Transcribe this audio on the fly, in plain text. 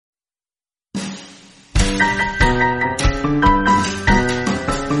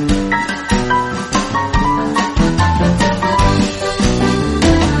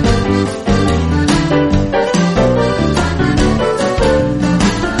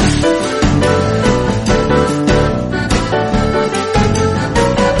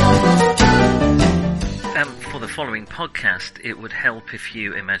It would help if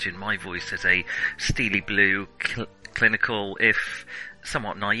you imagine my voice as a steely blue, clinical, if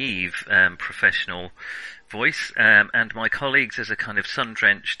somewhat naive, professional voice, and my colleagues as a kind of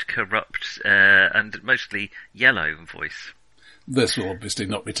sun-drenched, corrupt, and mostly yellow voice. This will obviously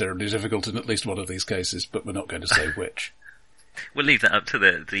not be terribly difficult in at least one of these cases, but we're not going to say which. We'll leave that up to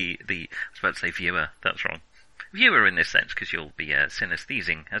the I was about to say viewer, that's wrong. Viewer in this sense, because you'll be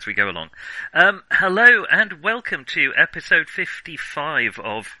synesthesing as we go along. Hello and welcome to episode 55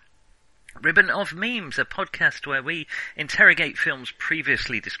 of Ribbon of Memes, a podcast where we interrogate films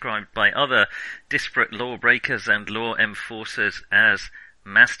previously described by other disparate lawbreakers and law enforcers as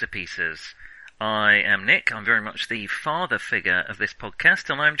masterpieces. I am Nick, I'm very much the father figure of this podcast,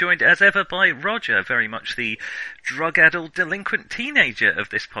 and I'm joined as ever by Roger, very much the drug-addled delinquent teenager of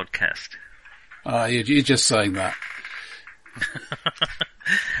this podcast. You're just saying that.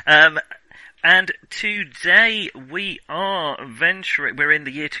 And today we are we're in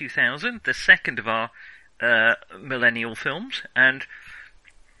the year 2000, the second of our millennial films, and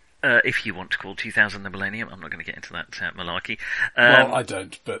if you want to call 2000 the millennium, I'm not going to get into that malarkey. Well, I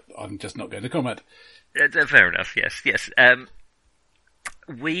don't, but I'm just not going to comment. Fair enough, yes.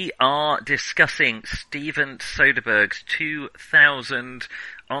 We are discussing Steven Soderbergh's 2000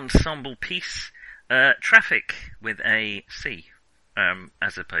 ensemble piece, Traffic, with a C,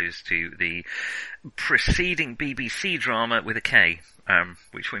 as opposed to the preceding BBC drama with a K,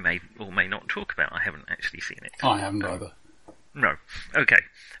 which we may or may not talk about. I haven't actually seen it. I haven't either. No. Okay.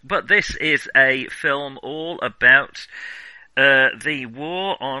 But this is a film all about the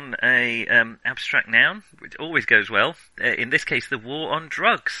war on a abstract noun, which always goes well. In this case, the war on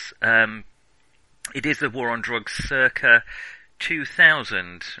drugs. It is the war on drugs circa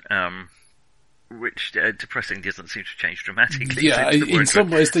 2000, which depressing doesn't seem to change dramatically. Yeah, in some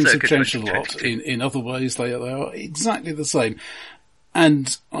ways things have changed a lot. In other ways they are exactly the same.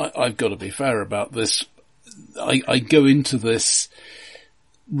 And I've got to be fair about this. I go into this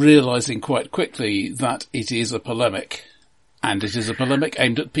realising quite quickly that it is a polemic. And it is a polemic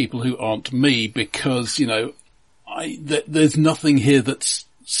aimed at people who aren't me because, you know, there's nothing here that's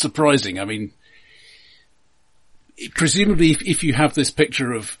surprising. I mean, presumably if you have this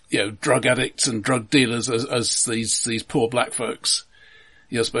picture of, you know, drug addicts and drug dealers as these poor black folks,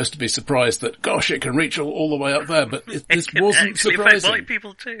 you're supposed to be surprised that, gosh, it can reach all the way up there, but this wasn't surprising. White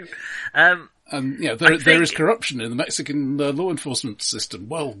people too. And, you know, there is corruption in the Mexican law enforcement system.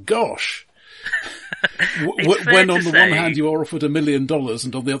 Well, gosh. When on the one hand you are offered $1 million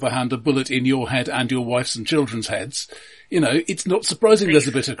and on the other hand a bullet in your head and your wife's and children's heads, you know, it's not surprising there's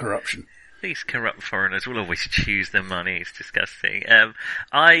a bit of corruption. These corrupt foreigners will always choose their money. It's disgusting.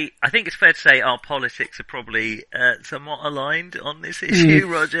 I think it's fair to say our politics are probably somewhat aligned on this issue,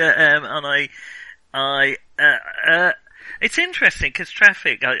 Roger. And it's interesting because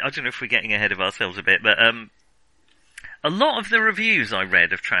Traffic. I don't know if we're getting ahead of ourselves a bit, but a lot of the reviews I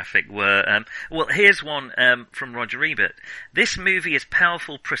read of Traffic were, well, here's one from Roger Ebert. This movie is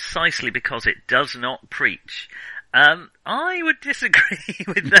powerful precisely because it does not preach. I would disagree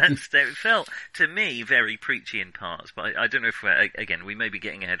with that statement. It felt, to me, very preachy in parts, but I don't know if again, we may be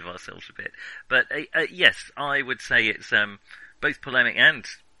getting ahead of ourselves a bit. But, yes, I would say it's, both polemic and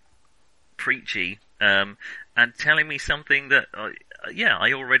preachy, and telling me something that,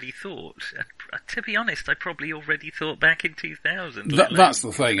 I already thought. To be honest, I probably already thought back in 2000. That's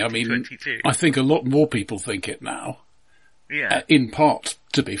the thing. I mean, I think a lot more people think it now. Yeah. In part,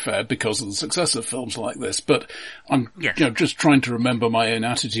 to be fair, because of the success of films like this. But I'm just trying to remember my own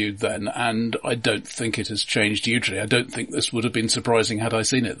attitude then, and I don't think it has changed hugely. I don't think this would have been surprising had I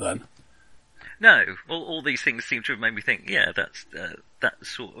seen it then. No. All these things seem to have made me think, that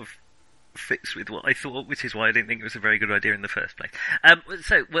sort of fits with what I thought, which is why I didn't think it was a very good idea in the first place.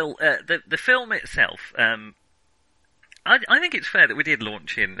 The film itself, I think it's fair that we did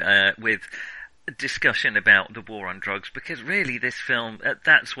launch in with discussion about the war on drugs, because really this film,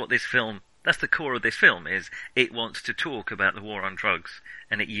 that's the core of this film, is it wants to talk about the war on drugs,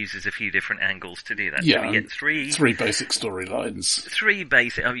 and it uses a few different angles to do that. Yeah, so we get three basic storylines. Three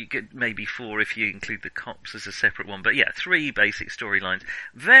basic, you could maybe four if you include the cops as a separate one, but yeah, three basic storylines.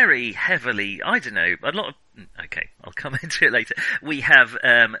 Very heavily, I don't know, a lot of, okay, I'll come into it later. We have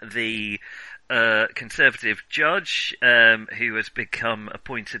the conservative judge who has become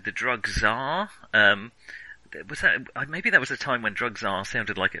appointed the drug czar. Was that maybe that was a time when drug czar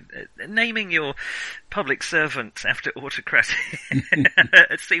sounded like naming your public servants after autocratic?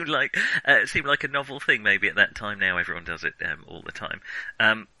 It seemed like a novel thing maybe at that time. Now everyone does it all the time.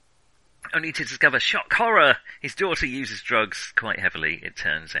 Only to discover, shock horror, his daughter uses drugs quite heavily, it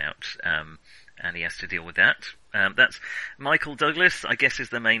turns out, and he has to deal with that. That's Michael Douglas, I guess, is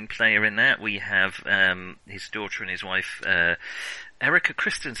the main player in that. We have his daughter and his wife, Erica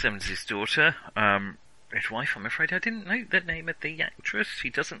Christensen's his daughter. His wife, I'm afraid I didn't know the name of the actress. She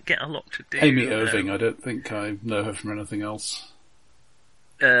doesn't get a lot to do. Amy Irving, I don't think I know her from anything else.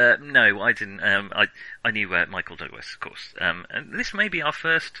 No, I didn't. I knew Michael Douglas, of course. And this may be our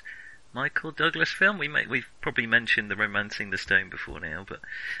first Michael Douglas film. We've probably mentioned the Romancing the Stone before now, but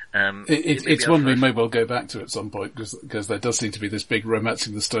it's one we may well go back to at some point because there does seem to be this big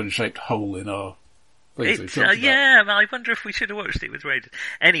Romancing the Stone shaped hole in our things. Yeah, I wonder if we should have watched it with Raiders.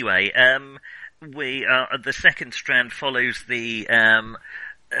 Anyway, the second strand follows the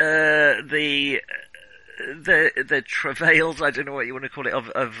travails, I don't know what you want to call it,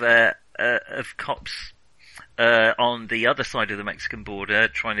 of cops on the other side of the Mexican border,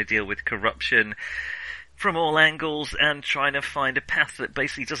 trying to deal with corruption from all angles and trying to find a path that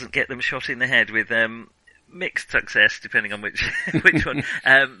basically doesn't get them shot in the head with mixed success, depending on which one.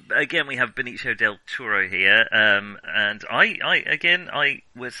 Again, we have Benicio del Toro here, and I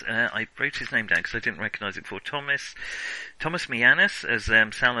wrote his name down because I didn't recognise it before. Thomas Mianes as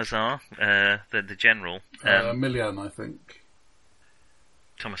Salazar, the general. Milian, I think.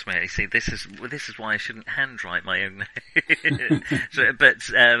 Thomas Mianes. See, this is why I shouldn't handwrite my own name.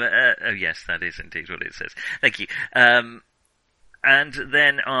 Oh yes, that is indeed what it says. Thank you. And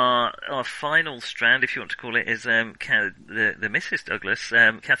then our final strand, if you want to call it, is the Mrs. Douglas,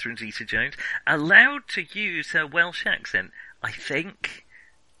 Catherine Zeta-Jones, allowed to use her Welsh accent. I think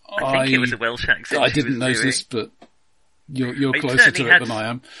it was a Welsh accent. I didn't notice, but you're closer to it than I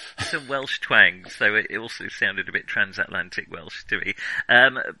am. Some Welsh twang, so it also sounded a bit transatlantic Welsh to me.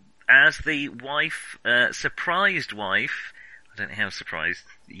 As the wife, surprised wife. I don't know how surprised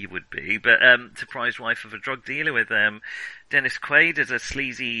you would be, but surprised wife of a drug dealer with Dennis Quaid as a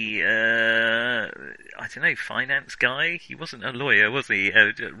sleazy, I don't know, finance guy. He wasn't a lawyer, was he?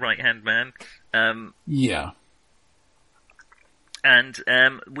 A right-hand man. Yeah. And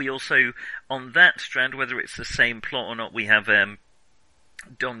we also, on that strand, whether it's the same plot or not, we have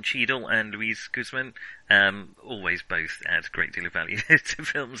Don Cheadle and Luis Guzman. Always both add a great deal of value to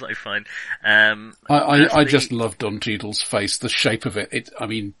films, I find. I just love Don Cheadle's face, the shape of it.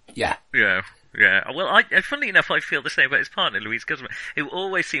 Yeah. Yeah. Well, funnily enough, I feel the same about his partner, Luis Guzman, who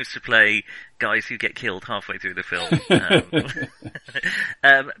always seems to play guys who get killed halfway through the film.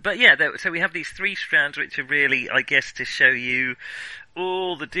 But yeah, so we have these three strands which are really, I guess, to show you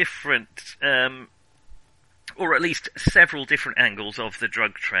all the different, or at least several different angles of the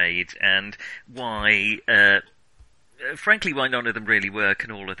drug trade and why, frankly, why none of them really work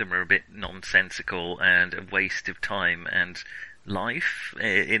and all of them are a bit nonsensical and a waste of time and life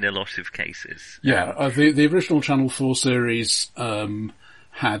in a lot of cases. Yeah, the original Channel 4 series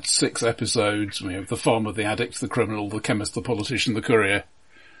had 6 episodes. We have the farmer, the addict, the criminal, the chemist, the politician, the courier.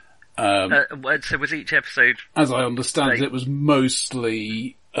 So was each episode... As I understand it was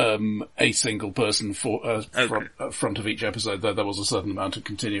mostly a single person front of each episode, though there was a certain amount of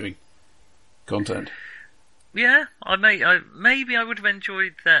continuing content. Yeah, maybe I would have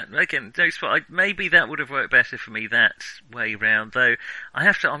enjoyed that. Again, no spot. Maybe that would have worked better for me that way round. Though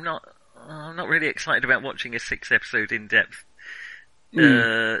I'm not really excited about watching a 6-episode in-depth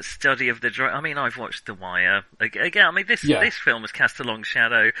study of the drug. I've watched The Wire. Again, this film has cast a long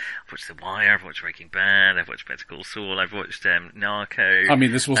shadow. I've watched The Wire. I've watched Breaking Bad. I've watched Better Call Saul. I've watched Narco.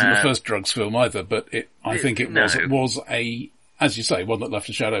 This wasn't the first drugs film either, but I think it was a, as you say, one that left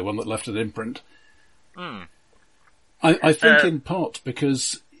a shadow, one that left an imprint. I think in part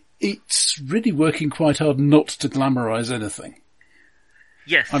because it's really working quite hard not to glamorise anything.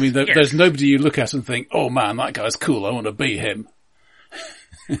 Yes. There's nobody you look at and think, oh man, that guy's cool, I want to be him.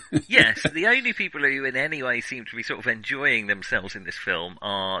 Yes, the only people who in any way seem to be sort of enjoying themselves in this film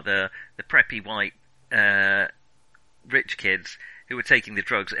are the preppy white rich kids who are taking the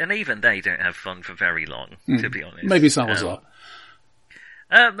drugs, and even they don't have fun for very long, to be honest. Maybe Salazar.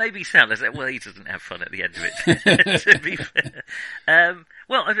 Maybe Salazar. Well, he doesn't have fun at the end of it, to be fair.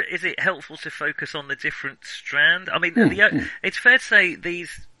 Well, is it helpful to focus on the different strand? It's fair to say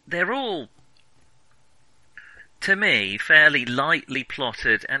they're all, to me, fairly lightly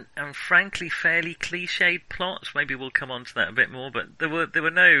plotted and frankly fairly cliched plots. Maybe we'll come on to that a bit more, but there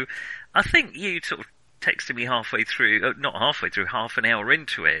were no I think you sort of texted me halfway through, not halfway through, half an hour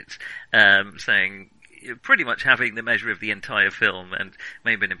into it, saying pretty much having the measure of the entire film, and may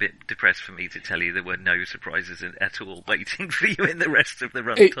have been a bit depressed for me to tell you there were no surprises at all waiting for you in the rest of the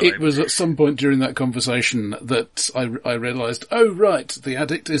runtime. It was at some point during that conversation that I realised, oh right, the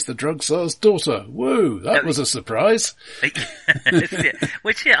addict is the drug czar's daughter. Whoa, that was a surprise. Yes, yeah.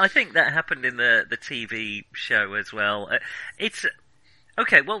 Which, yeah, I think that happened in the TV show as well. It's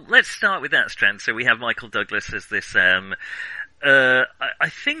okay. Well, let's start with that strand. So we have Michael Douglas as this. I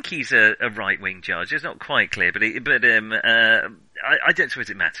think he's a right-wing judge. It's not quite clear, but I don't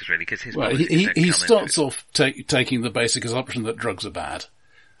suppose it matters really because his. Well, he starts off taking the basic assumption that drugs are bad,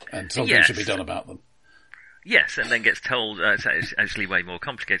 and something should be done about them. Yes, and then gets told it's actually way more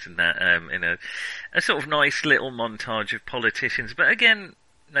complicated than that. In a sort of nice little montage of politicians, but again,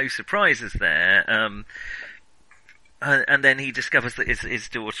 no surprises there. And then he discovers that his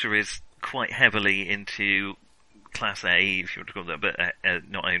daughter is quite heavily into Class A, if you want to call that, but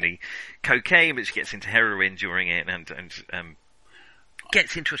not only cocaine, but she gets into heroin during it, and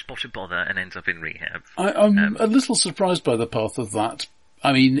gets into a spot of bother and ends up in rehab. I'm a little surprised by the path of that.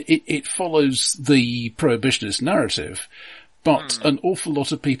 I mean, it follows the prohibitionist narrative, but an awful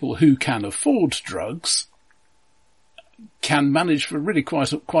lot of people who can afford drugs can manage for really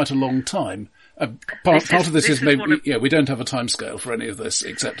quite a long time. Part of this is maybe, we don't have a timescale for any of this,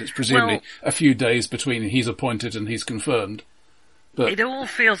 except it's presumably a few days between he's appointed and he's confirmed. But it all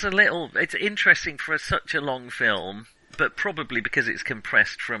feels it's interesting for such a long film, but probably because it's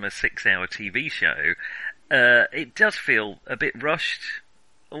compressed from a 6-hour TV show, it does feel a bit rushed.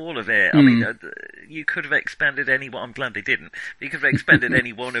 All of it. I mean, you could have expanded I'm glad they didn't. You could have expanded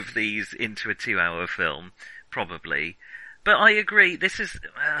any one of these into a 2-hour film, probably. But I agree, this is,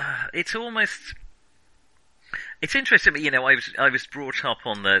 it's interesting, you know, I was brought up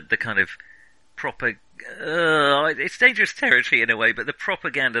on the kind of it's dangerous territory in a way, but the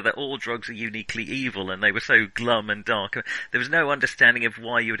propaganda that all drugs are uniquely evil and they were so glum and dark. There was no understanding of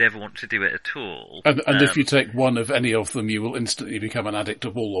why you would ever want to do it at all. And if you take one of any of them, you will instantly become an addict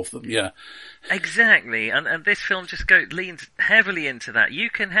of all of them, yeah. Exactly, and this film just leans heavily into that.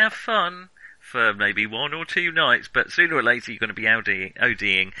 You can have fun for maybe 1 or 2 nights, but sooner or later you're going to be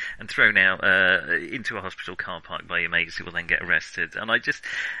ODing and thrown out into a hospital car park by your mates who will then get arrested. And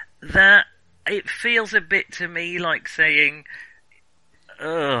it feels a bit to me like saying,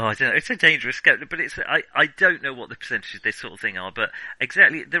 I don't know, it's a dangerous scope, but I don't know what the percentages of this sort of thing are, but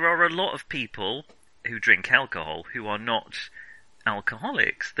exactly, there are a lot of people who drink alcohol who are not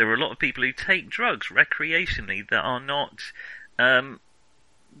alcoholics. There are a lot of people who take drugs recreationally that are not,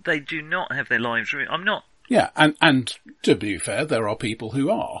 they do not have their lives ruined. Yeah, and to be fair, there are people who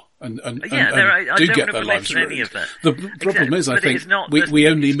are, and I do don't get their lives ruined. Any of that. The problem is, I think, we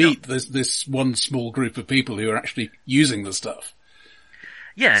only meet this one small group of people who are actually using the stuff.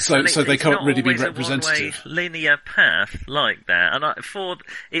 Yes, so they can't really be representative. A linear path like that, and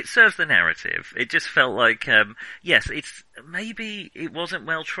it serves the narrative. It just felt like, maybe it wasn't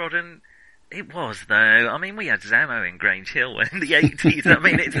well trodden. It was, though. I mean, we had Zammo in Grange Hill in the 80s. I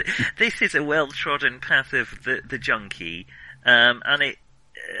mean, this is a well-trodden path of the junkie, and it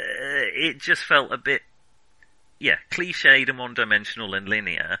just felt a bit, cliched and one-dimensional and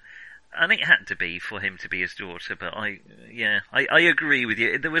linear, and it had to be for him to be his daughter, but I agree with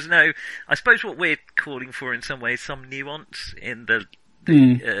you. There was I suppose what we're calling for in some ways, some nuance in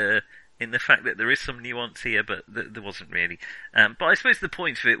in the fact that there is some nuance here, but there wasn't really. But I suppose the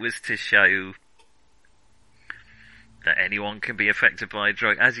point of it was to show that anyone can be affected by a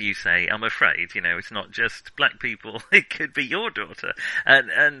drug. As you say, I'm afraid, it's not just black people. It could be your daughter.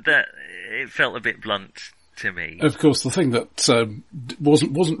 And that it felt a bit blunt to me. Of course, the thing that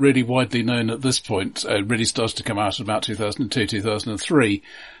wasn't really widely known at this point, really started to come out in about 2002, 2003,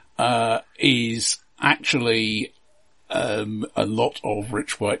 is actually a lot of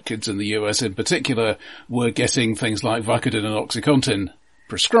rich white kids in the US in particular were getting things like Vicodin and OxyContin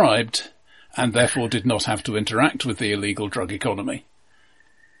prescribed and therefore did not have to interact with the illegal drug economy.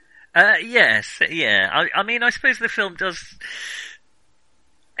 Yes, yeah. I mean, I suppose the film does...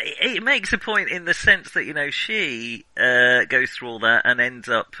 It makes a point in the sense that, she goes through all that and ends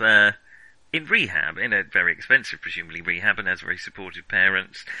up in rehab, in a very expensive, presumably, rehab, and has very supportive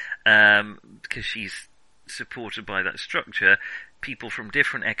parents, because she's supported by that structure. People from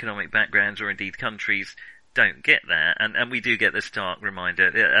different economic backgrounds or indeed countries don't get that, and we do get the stark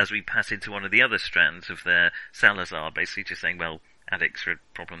reminder as we pass into one of the other strands of the Salazar, basically just saying, well, addicts are a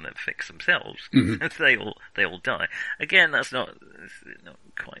problem that fix themselves. Mm-hmm. they all die. Again, that's not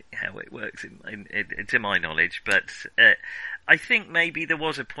quite how it works to my knowledge, but I think maybe there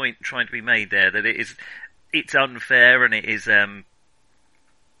was a point trying to be made there that it's unfair, and it is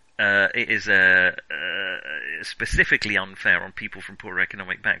specifically unfair on people from poorer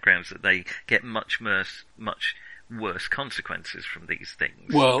economic backgrounds, that they get much worse consequences from these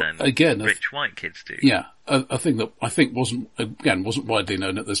things than again, rich white kids do. Yeah, a thing that I think wasn't widely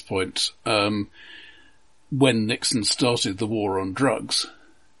known at this point. When Nixon started the war on drugs,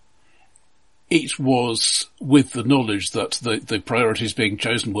 it was with the knowledge that the priorities being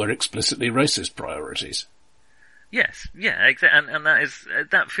chosen were explicitly racist priorities. Yes, yeah, exactly, and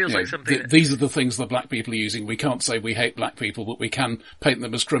that feels like something. These are the things that black people are using. We can't say we hate black people, but we can paint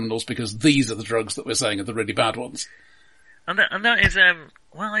them as criminals because these are the drugs that we're saying are the really bad ones. And that is,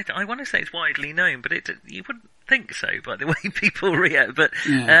 well, I want to say it's widely known, but you wouldn't think so by the way people react. But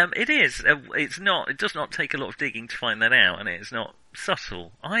it is. It's not. It does not take a lot of digging to find that out, and it's not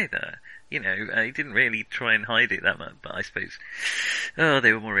subtle either. You know, he didn't really try and hide it that much, but I suppose,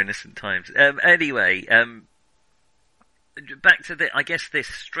 they were more innocent times. Anyway, back to this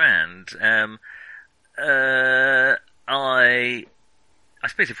strand. I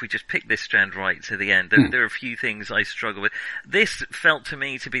suppose if we just pick this strand right to the end, there are a few things I struggle with. This felt to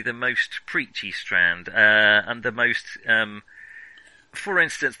me to be the most preachy strand, and the most, for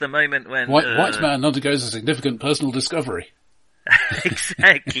instance, the moment when white man undergoes a significant personal discovery.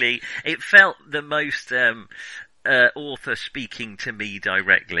 Exactly. It felt the most author speaking to me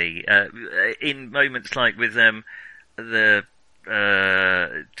directly, in moments like with the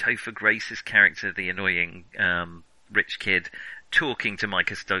Topher Grace's character, the annoying rich kid, talking to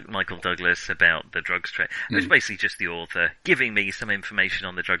Michael Douglas about the drugs trade. It was basically just the author giving me some information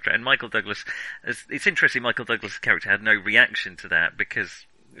on the drug trade. And Michael Douglas, it's interesting, Michael Douglas' character had no reaction to that because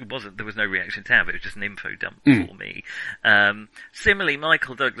there was no reaction to have. It was just an info dump for me. Similarly,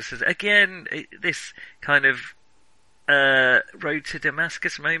 Michael Douglas is, again, this kind of Road to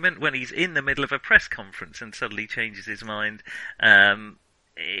Damascus moment when he's in the middle of a press conference and suddenly changes his mind.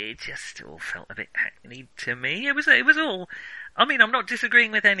 It just all felt a bit hackneyed to me. It was all, I mean, I'm not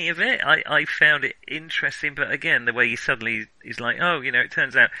disagreeing with any of it. I found it interesting, but again, the way he suddenly is like, it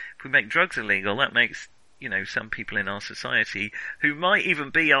turns out if we make drugs illegal, that makes, some people in our society who might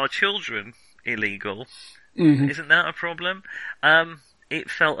even be our children illegal. Mm-hmm. Isn't that a problem? It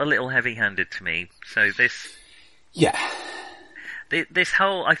felt a little heavy-handed to me. So this... Yeah. This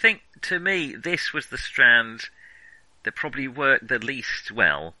whole, I think, to me, this was the strand that probably worked the least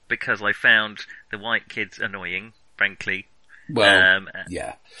well, because I found the white kids annoying, frankly. Well,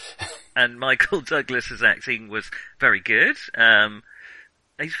 yeah. And Michael Douglas's acting was very good.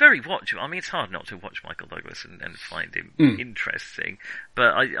 He's very watchable. I mean, it's hard not to watch Michael Douglas and find him interesting.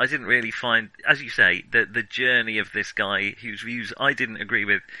 But I didn't really find, as you say, the journey of this guy whose views I didn't agree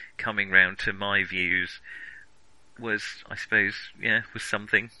with coming round to my views was, I suppose, was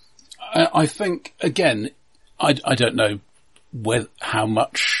something. I think, again, I don't know how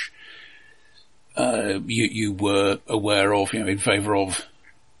much you were aware of, in favour of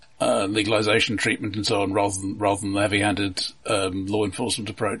legalisation, treatment, and so on, rather than the heavy-handed law enforcement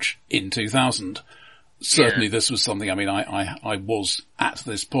approach in 2000. Certainly, this was something. I mean, I was at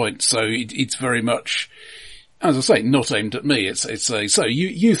this point, so it's very much, as I say, not aimed at me. It's so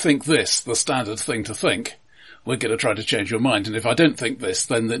you think this, the standard thing to think. We're going to try to change your mind, and if I don't think this,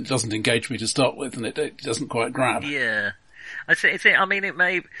 then it doesn't engage me to start with, and it doesn't quite grab. Yeah, I mean, it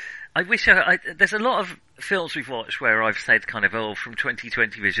may. I wish there's a lot of films we've watched where I've said kind of, from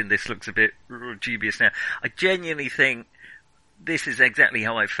 2020 vision, this looks a bit dubious now. I genuinely think this is exactly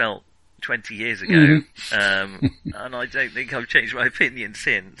how I felt 20 years ago, and I don't think I've changed my opinion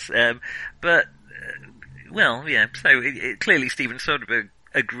since. So clearly Steven Soderbergh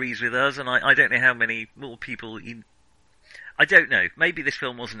agrees with us, and I don't know how many more people. I don't know. Maybe this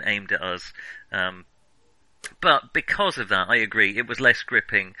film wasn't aimed at us, but because of that, I agree. It was less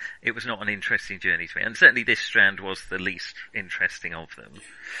gripping. It was not an interesting journey to me, and certainly this strand was the least interesting of them.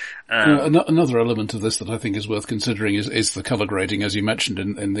 Another element of this that I think is worth considering is the colour grading, as you mentioned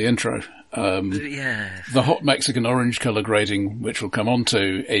in the intro. The hot Mexican orange colour grading, which we'll come on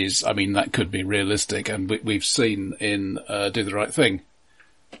to, is, I mean, that could be realistic, and we've seen in Do the Right Thing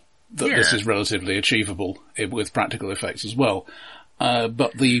that this is relatively achievable with practical effects as well.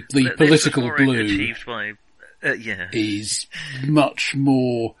 But the political blue is much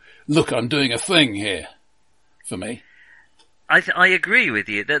more, look, I'm doing a thing here, for me. I agree with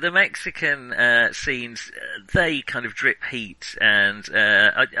you. The Mexican scenes, they kind of drip heat, and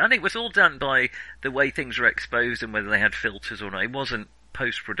it was all done by the way things were exposed and whether they had filters or not. It wasn't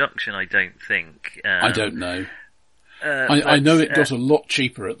post-production, I don't think. I don't know. I know it got a lot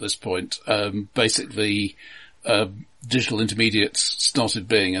cheaper at this point. Basically, digital intermediates started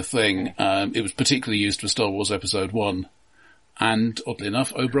being a thing. It was particularly used for Star Wars Episode 1. And, oddly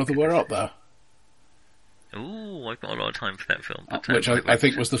enough, Oh Brother, Where Art Thou? Ooh, I've got a lot of time for that film. Which I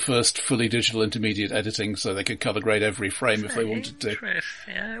think was the first fully digital intermediate editing, so they could colour grade every frame if they wanted to.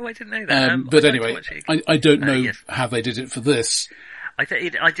 Yeah, I didn't know that. But anyway, I don't know how they did it for this. I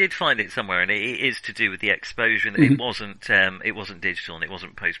did find it somewhere, and it is to do with the exposure. And it wasn't digital, and it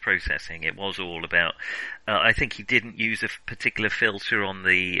wasn't post-processing. It was all about. I think he didn't use a particular filter on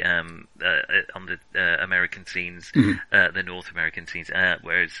the American scenes, the North American scenes,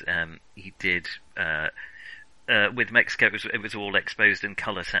 whereas he did. With Mexico, it was all exposed and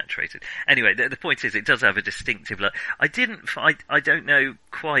colour saturated. Anyway, the point is, it does have a distinctive look. I don't know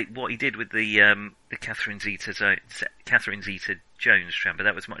quite what he did with the Catherine Zeta-Jones tram, but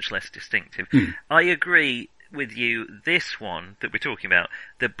that was much less distinctive. I agree with you. This one that we're talking about,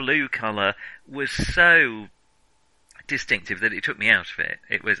 the blue colour, was so distinctive that it took me out of it.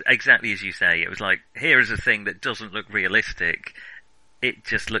 It was exactly as you say. It was like, here is a thing that doesn't look realistic. It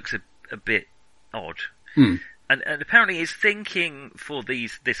just looks a bit odd. And apparently his thinking for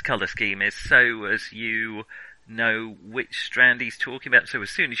this colour scheme is so as you know which strand he's talking about. So as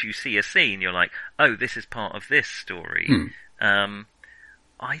soon as you see a scene, you're like, oh, this is part of this story. I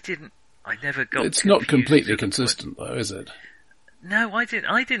never got. It's not completely consistent, though, is it? No, I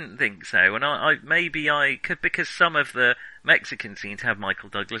didn't think so. And I could, because some of the Mexican scenes have Michael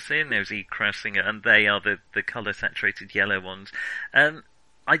Douglas in. There's E. Krasinger, and they are the colour saturated yellow ones.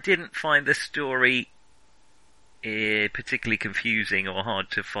 I didn't find the story particularly confusing or hard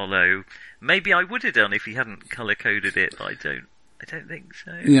to follow. Maybe I would have done if he hadn't colour-coded it, but I don't think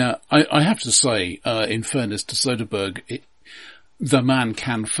so. Yeah, I have to say, in fairness to Soderbergh, the man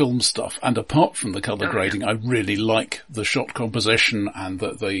can film stuff, and apart from the colour grading, I really like the shot composition and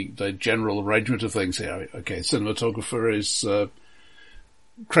the general arrangement of things here. Okay, cinematographer is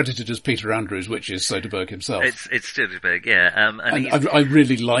credited as Peter Andrews, which is Soderbergh himself. It's Soderbergh, yeah. And I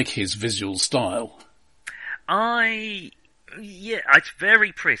really like his visual style. It's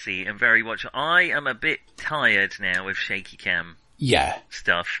very pretty and very watchable. I am a bit tired now of shaky cam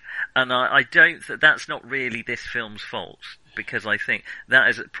stuff, and I don't. That's not really this film's fault, because I think that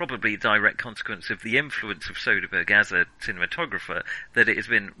is probably a direct consequence of the influence of Soderbergh as a cinematographer, that it has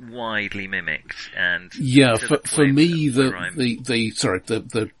been widely mimicked. And for me,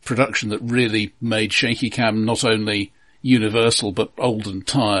 the production that really made shaky cam not only universal but old and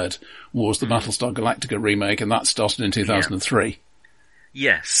tired was the Battlestar Galactica remake, and that started in 2003.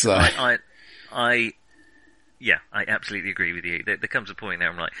 Yes, so. I absolutely agree with you. There comes a point now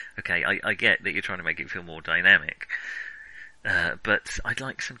I'm like, okay, I get that you're trying to make it feel more dynamic, but I'd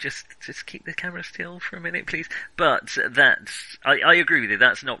like some just keep the camera still for a minute, please. But I agree with you.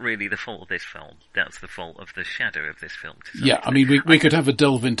 That's not really the fault of this film. That's the fault of the shadow of this film. Yeah, I mean, we could have a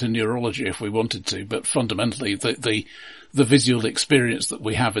delve into neurology if we wanted to, but fundamentally, the visual experience that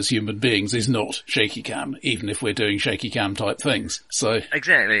we have as human beings is not shaky cam, even if we're doing shaky cam type things. So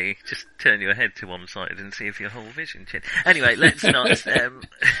exactly, just turn your head to one side and see if your whole vision changes. Anyway, let's not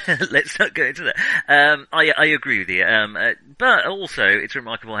let's not go into that. I agree with you, but also it's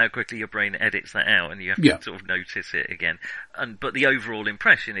remarkable how quickly your brain edits that out, and you have to sort of notice it again. But the overall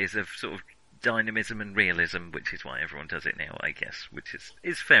impression is of sort of dynamism and realism, which is why everyone does it now, I guess, which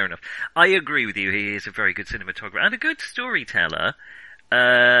is fair enough. I agree with you, he is a very good cinematographer and a good storyteller.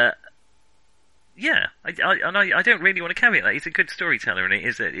 I don't really want to caveat that. He's a good storyteller, and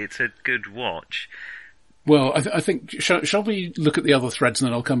it's a good watch. Well, I think, shall we look at the other threads, and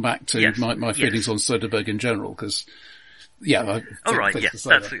then I'll come back to my feelings on Soderbergh in general, because,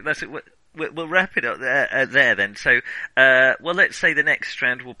 that's it. We'll wrap it up there then. So, let's say the next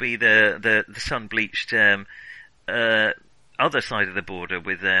strand will be the sun-bleached other side of the border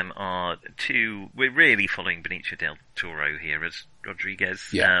with our two. We're really following Benicio del Toro here as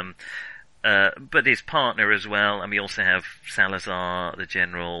Rodriguez, but his partner as well, and we also have Salazar, the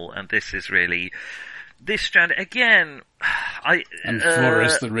general, and this is really this strand again. And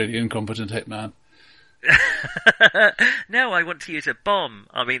Flores, the really incompetent hitman. No, I want to use a bomb.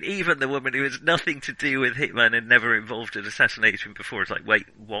 I mean, even the woman who has nothing to do with Hitman and never involved an assassination before is like, wait,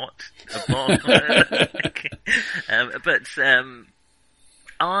 what? A bomb?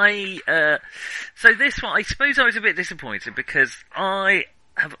 So this one, I suppose I was a bit disappointed because I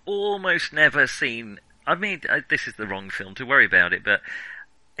have almost never seen I mean, this is the wrong film to worry about it, but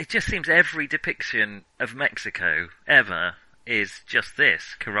it just seems every depiction of Mexico ever is just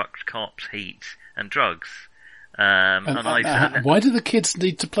this: corrupt cops, heat, and drugs. Why do the kids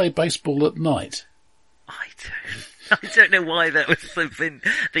need to play baseball at night? I don't know why that was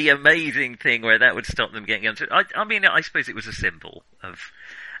the amazing thing where that would stop them getting onto it. I mean, I suppose it was a symbol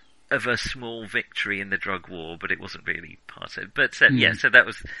of a small victory in the drug war, but it wasn't really part of it. But so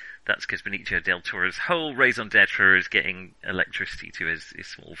that's because Benicio del Toro's whole raison d'etre is getting electricity to his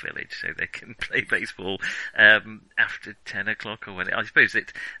small village so they can play baseball after 10 o'clock or when. I suppose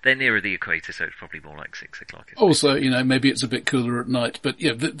they're nearer the equator, so it's probably more like 6 o'clock. Also, maybe it's a bit cooler at night, but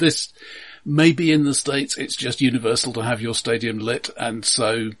this maybe in the States it's just universal to have your stadium lit, and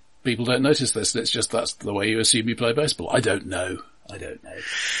so people don't notice this. It's just that's the way you assume you play baseball. I don't know.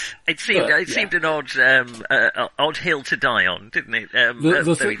 It seemed an odd hill to die on, didn't it?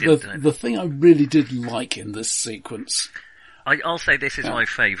 The thing I really did like in this sequence, I'll say this is my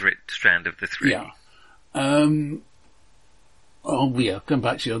favourite strand of the three. Yeah. Come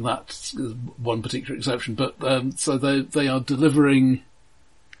back to you on that one particular exception. But so they are delivering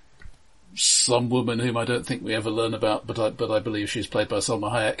some woman whom I don't think we ever learn about, but I believe she's played by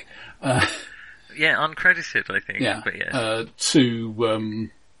Salma Hayek. Yeah, uncredited, I think. Yeah, but yes. To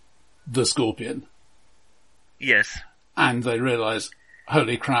the Scorpion. Yes. And they realise,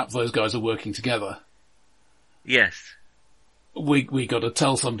 holy crap, those guys are working together. Yes. We got to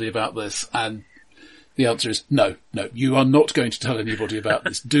tell somebody about this, and the answer is no, you are not going to tell anybody about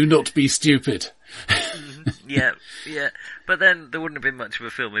this. Do not be stupid. Yeah. But then there wouldn't have been much of a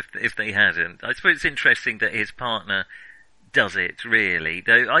film if they hadn't. I suppose it's interesting that his partner does it, really.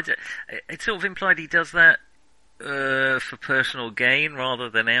 Though it's sort of implied he does that for personal gain rather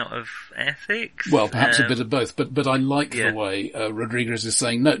than out of ethics. Well, perhaps a bit of both, but I like the way Rodriguez is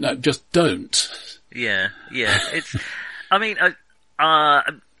saying, no, just don't. Yeah. It's, I mean,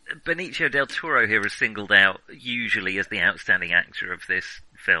 Benicio del Toro here is singled out usually as the outstanding actor of this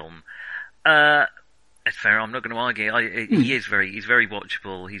film. It's fair. I'm not going to argue. He's very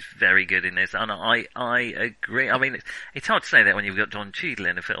watchable. He's very good in this, and I agree. I mean, it's hard to say that when you've got Don Cheadle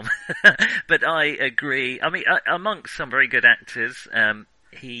in a film, but I agree. I mean, amongst some very good actors,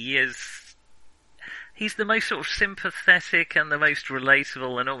 he's the most sort of sympathetic and the most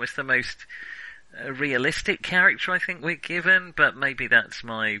relatable and almost the most realistic character I think we're given. But maybe that's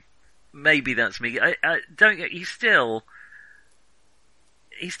me.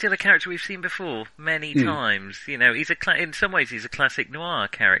 He's still a character we've seen before many times. He's in some ways he's a classic noir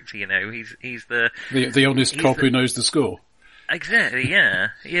character. He's the honest cop who knows the score. Exactly. Yeah.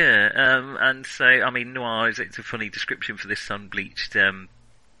 And so I mean, noir it's a funny description for this sun-bleached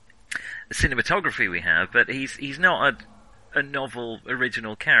cinematography we have, but he's not a novel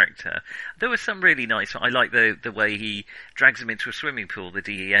original character. There was some really nice. I like the way he drags them into a swimming pool, the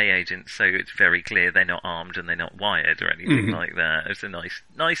DEA agents, so it's very clear they're not armed and they're not wired or anything like that. It's a nice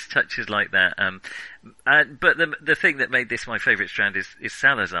touches like that. But the thing that made this my favourite strand is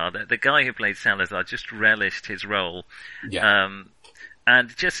Salazar. The guy who played Salazar just relished his role. Yeah.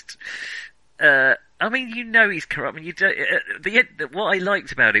 And just. I mean, he's corrupt. I mean, what I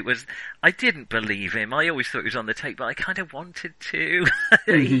liked about it was I didn't believe him. I always thought he was on the take, but I kind of wanted to.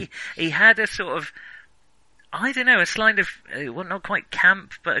 He had a sort of, I don't know, a slide of, well, not quite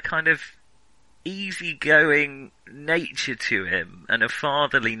camp, but a kind of easygoing nature to him and a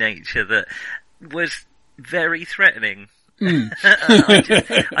fatherly nature that was very threatening. I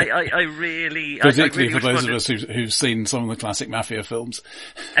really, particularly for those of us who've seen some of the classic mafia films.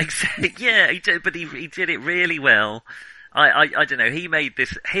 Exactly, yeah, he did, but he did it really well. I don't know. Him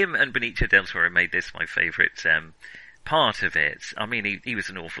and Benicio del Toro made this my favourite part of it. I mean, he was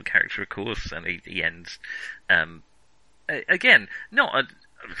an awful character, of course, and he ends again not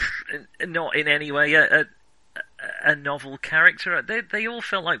in any way a novel character. They all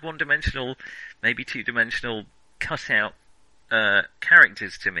felt like one-dimensional, maybe two-dimensional cut-out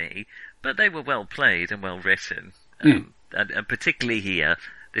characters to me, but they were well played and well written, and particularly here,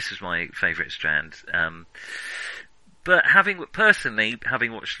 this was my favourite strand. But having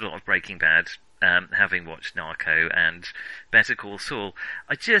watched a lot of Breaking Bad, having watched Narco and Better Call Saul,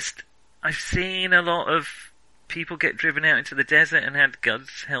 I've seen a lot of people get driven out into the desert and had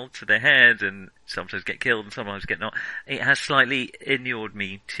guns held to their head, and sometimes get killed and sometimes get not. It has slightly inured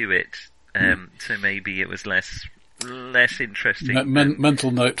me to it, so maybe it was less interesting.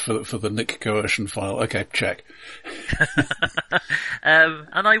 Mental note for the Nick coercion file. Okay, check.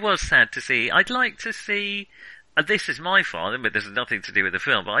 And I was sad to see. I'd like to see. This is my fault, but this has nothing to do with the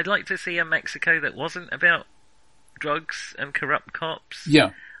film. But I'd like to see a Mexico that wasn't about drugs and corrupt cops.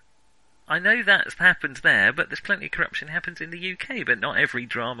 Yeah. I know that's happened there, but there's plenty of corruption happens in the UK, but not every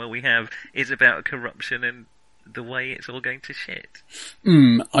drama we have is about corruption and the way it's all going to shit.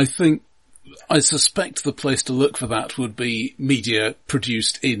 I suspect the place to look for that would be media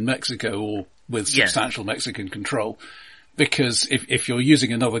produced in Mexico or with substantial Mexican control. Because if you're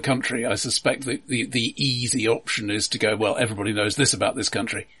using another country, I suspect that the easy option is to go, well, everybody knows this about this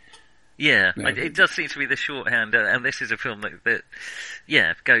country. Yeah, it does seem to be the shorthand, and this is a film that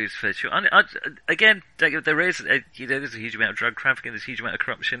goes for sure. Again, there's a huge amount of drug trafficking, there's a huge amount of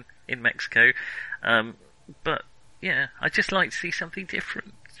corruption in Mexico, but yeah, I just like to see something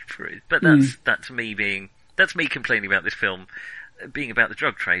different for it. But that's me complaining about this film being about the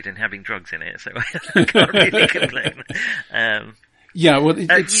drug trade and having drugs in it, so I can't really complain. I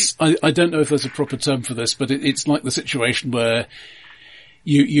don't know if there's a proper term for this, but it's like the situation where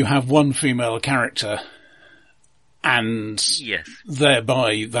you have one female character, and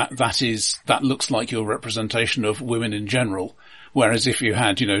thereby that looks like your representation of women in general. Whereas if you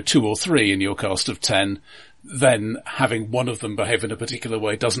had, 2 or 3 in your cast of 10, then having one of them behave in a particular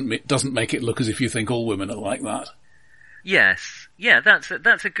way doesn't make it look as if you think all women are like that. Yes. Yeah, that's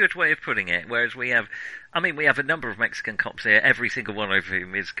a good way of putting it. Whereas we have a number of Mexican cops here, every single one of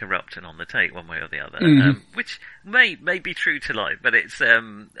whom is corrupt and on the take one way or the other, which may be true to life, but it's,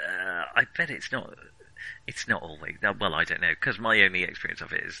 I bet it's not always, well, I don't know, because my only experience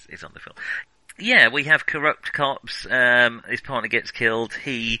of it is on the film. Yeah, we have corrupt cops, his partner gets killed,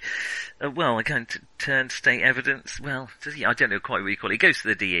 he, again, turned state evidence, I don't know quite what you call it, he goes to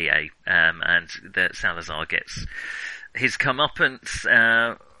the DEA, and that Salazar gets his comeuppance,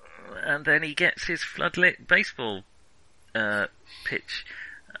 and then he gets his floodlit baseball pitch.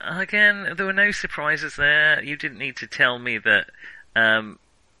 Again, there were no surprises there. You didn't need to tell me that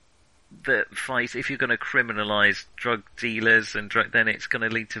if you're going to criminalise drug dealers and then it's going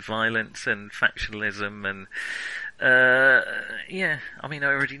to lead to violence and factionalism and I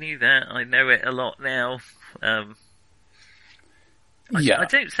already knew that. I know it a lot now. I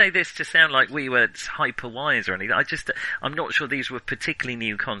don't say this to sound like we were hyper wise or anything. I'm not sure these were particularly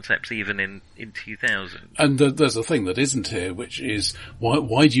new concepts even in 2000. And there's a thing that isn't here, which is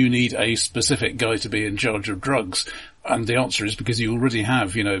why do you need a specific guy to be in charge of drugs? And the answer is because you already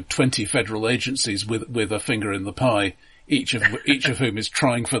have, 20 federal agencies with a finger in the pie, each of whom is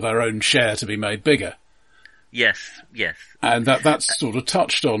trying for their own share to be made bigger. Yes. And that's sort of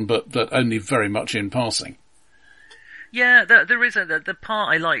touched on, but only very much in passing. Yeah, there is the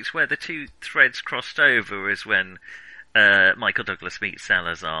part I liked where the two threads crossed over is when Michael Douglas meets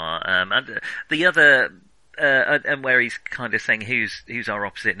Salazar, and the other, and where he's kind of saying who's our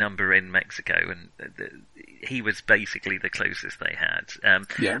opposite number in Mexico, and he was basically the closest they had.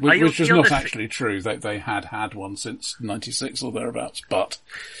 Which is not actually true. They had one since '96 or thereabouts, but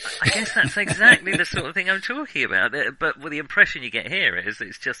I guess that's exactly the sort of thing I'm talking about. But the impression you get here is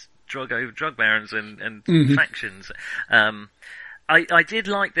it's just drug barons and factions. I did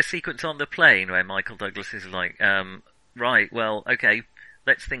like the sequence on the plane where Michael Douglas is like, right, well, okay,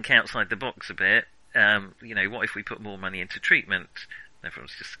 let's think outside the box a bit. What if we put more money into treatment?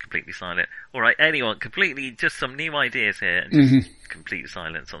 Everyone's just completely silent. All right, anyone, just some new ideas here, and just complete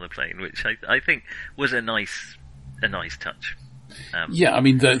silence on the plane, which I think was a nice touch.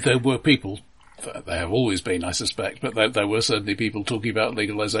 There were people. There have always been, I suspect, but there were certainly people talking about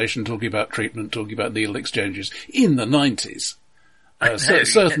legalization, talking about treatment, talking about needle exchanges in the 90s.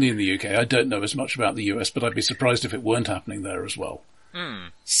 Certainly in the UK. I don't know as much about the US, but I'd be surprised if it weren't happening there as well.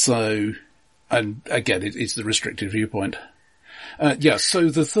 So, and again, it's the restricted viewpoint. So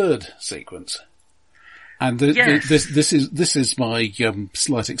the third sequence. And this is my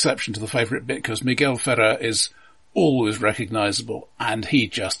slight exception to the favourite bit, because Miguel Ferrer is always recognisable, and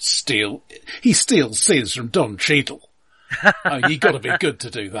he steals scenes from Don Cheadle. You've got to be good to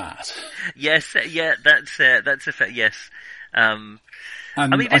do that. Yes, that's a fair, yes.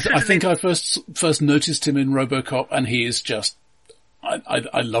 I think I first noticed him in RoboCop, and he is just,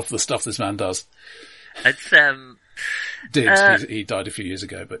 I love the stuff this man does. It's, he died a few years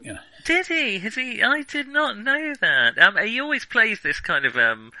ago, but yeah. Did he? I did not know that. He always plays this kind of,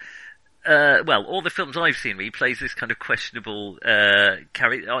 all the films I've seen, he plays this kind of questionable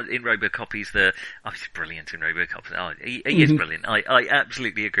character. In RoboCop, he's brilliant in RoboCop. He is brilliant. I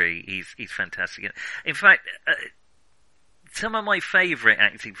absolutely agree. He's fantastic. In fact, some of my favourite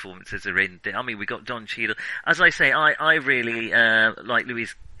acting performances are in. We got Don Cheadle. As I say, I really like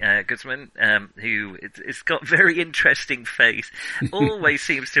Luis Guzman, who has got very interesting face. Always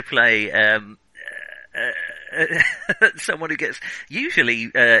seems to play someone who gets usually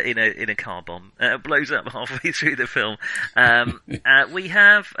in a car bomb blows up halfway through the film. We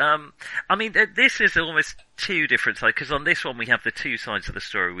have, I mean, this is almost two different sides, because on this one we have the two sides of the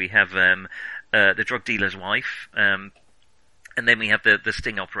story. We have the drug dealer's wife, and then we have the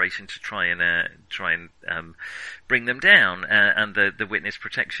sting operation to try and bring them down, and the witness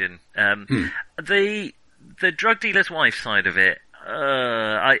protection. The drug dealer's wife side of it,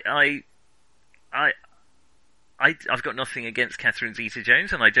 I've got nothing against Catherine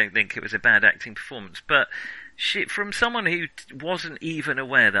Zeta-Jones, and I don't think it was a bad acting performance, but from someone who wasn't even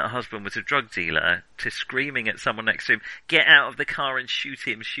aware that her husband was a drug dealer to screaming at someone next to him, get out of the car and shoot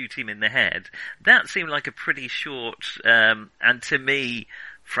him in the head, that seemed like a pretty short, and to me,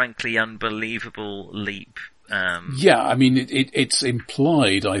 frankly, unbelievable leap. Yeah, I mean, it's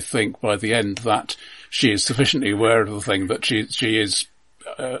implied, I think, by the end that she is sufficiently aware of the thing that she is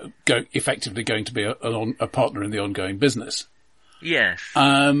effectively going to be a partner in the ongoing business. Yes.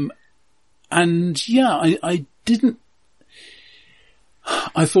 And yeah,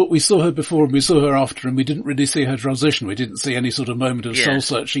 I thought we saw her before and we saw her after, and we didn't really see her transition. We didn't see any sort of moment of soul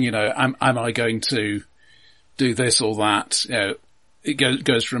searching, am I going to do this or that? It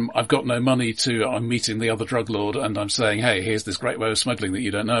goes from I've got no money to I'm meeting the other drug lord and I'm saying, hey, here's this great way of smuggling that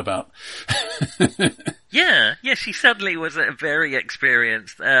you don't know about. Yeah, she suddenly was very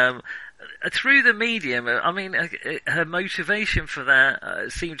experienced. Through the medium, I mean, her motivation for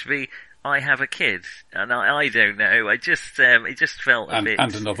that seemed to be, I have a kid, and I don't know. It just felt a bit.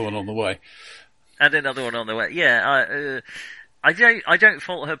 And another one on the way. And another one on the way. Yeah, I don't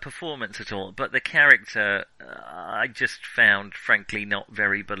fault her performance at all, but the character, I just found, frankly, not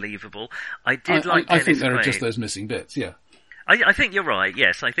very believable. I think there are just those missing bits, yeah. I think you're right,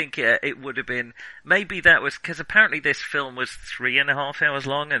 yes. I think it would have been, maybe that was, because apparently this film was 3.5 hours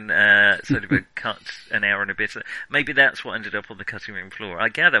long and sort of cut an hour and a bit. Maybe that's what ended up on the cutting room floor. I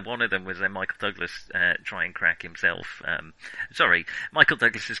gather one of them was Michael Douglas try and crack himself. Michael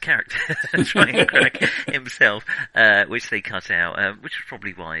Douglas's character try and crack himself, which they cut out, which was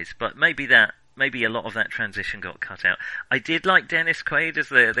probably wise. But maybe a lot of that transition got cut out. I did like Dennis Quaid as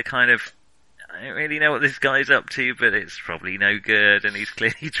the kind of, I don't really know what this guy's up to, but it's probably no good, and he's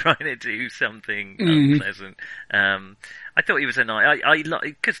clearly trying to do something unpleasant. I thought he was I like,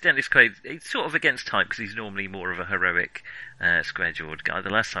 because Dennis Quaid, he's sort of against type, because he's normally more of a heroic, square-jawed guy. The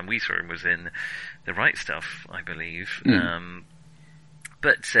last time we saw him was in The Right Stuff, I believe.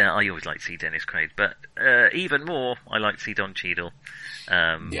 But I always like to see Dennis Quaid, but even more, I like to see Don Cheadle.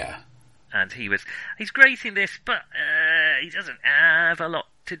 Yeah. And he's great in this, but he doesn't have a lot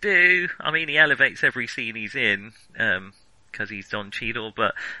to do. I mean, he elevates every scene he's in, because he's Don Cheadle,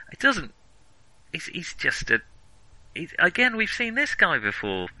 but it doesn't, he's just again, we've seen this guy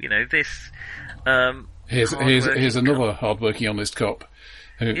before, this, here's another hard-working, honest cop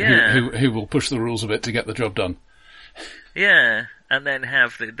who will push the rules a bit to get the job done. Yeah. And then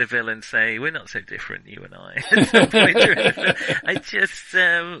have the villain say, we're not so different, you and I. I just,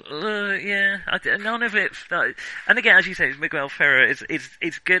 none of it. And again, as you say, Miguel Ferrer is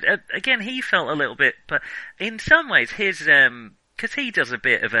good. Again, he felt a little bit, but in some ways, his, because he does a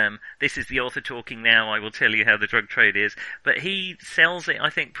bit of, this is the author talking now, I will tell you how the drug trade is, but he sells it,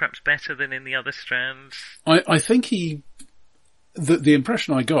 I think, perhaps better than in the other strands. I think the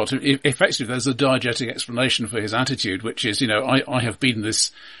impression I got, effectively, there's a diegetic explanation for his attitude, which is, I have been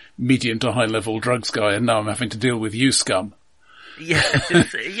this medium to high level drugs guy, and now I'm having to deal with you scum. Yeah.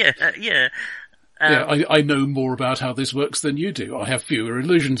 I know more about how this works than you do. I have fewer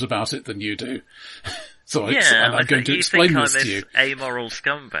illusions about it than you do. So I'm going to explain this to you. Amoral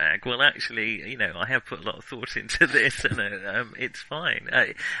scumbag. Well, actually, I have put a lot of thought into this, and it's fine.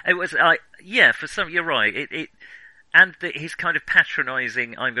 For some, you're right. And his kind of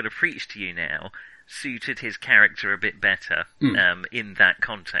patronising, I'm going to preach to you now, suited his character a bit better in that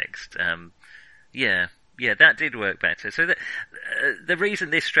context. That did work better. So the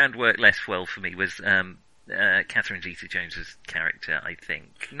reason this strand worked less well for me was Catherine Zeta-Jones's character, I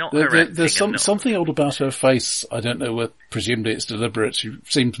think. Not her acting. There's something odd about her face. I don't know whether, presumably it's deliberate. She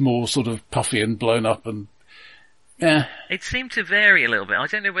seems more sort of puffy and blown up and... Yeah. It seemed to vary a little bit. I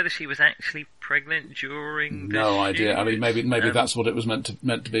don't know whether she was actually pregnant during the No idea. I mean, maybe that's what it was meant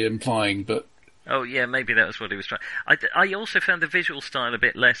to be implying, but... Oh, yeah, maybe that was what he was trying... I also found the visual style a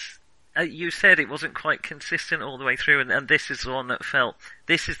bit less... you said it wasn't quite consistent all the way through, and this is the one that felt...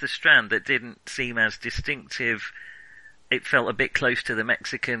 This is the strand that didn't seem as distinctive. It felt a bit close to the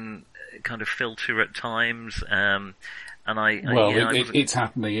Mexican kind of filter at times, it's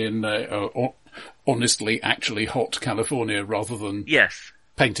happening in... honestly, actually hot California rather than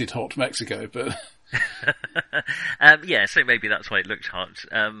painted hot Mexico, but So maybe that's why it looked hot.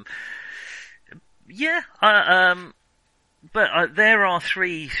 But there are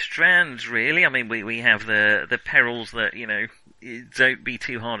three strands, really. I mean, we have the perils that, don't be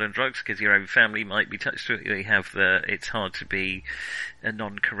too hard on drugs because your own family might be touched to it. We have it's hard to be a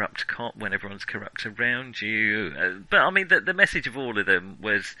non-corrupt cop when everyone's corrupt around you. But I mean, the message of all of them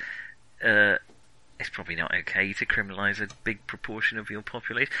was, it's probably not okay to criminalise a big proportion of your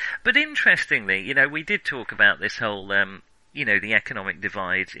population. But interestingly, we did talk about this whole, the economic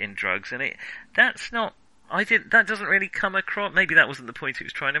divide in drugs, and that doesn't really come across. Maybe that wasn't the point it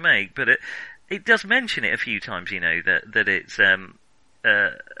was trying to make, but it does mention it a few times. That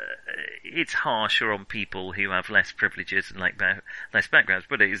it's harsher on people who have less privileges and less backgrounds.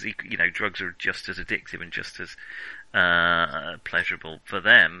 But it is, drugs are just as addictive and just as pleasurable for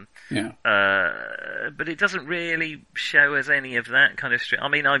them. Yeah. But it doesn't really show us any of that kind of. I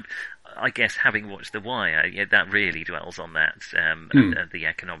mean, I guess having watched The Wire, that really dwells on that and the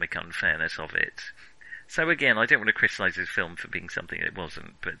economic unfairness of it. So again, I don't want to criticise this film for being something it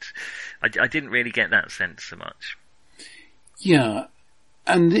wasn't, but I didn't really get that sense so much. Yeah,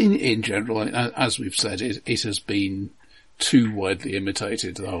 and in general, as we've said, it has been too widely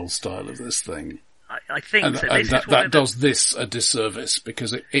imitated, the whole style of this thing. I think and that does this a disservice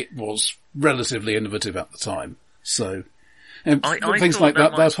because it was relatively innovative at the time. So things like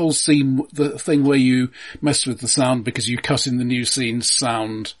that whole scene, the thing where you mess with the sound because you cut in the new scene's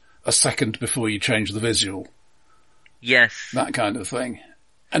sound a second before you change the visual. Yes. That kind of thing.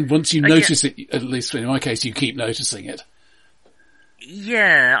 And once you notice it, at least in my case, you keep noticing it.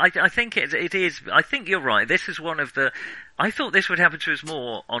 Yeah, I think it is. I think you're right. This is one of the. I thought this would happen to us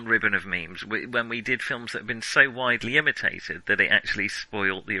more on Ribbon of Memes when we did films that have been so widely imitated that it actually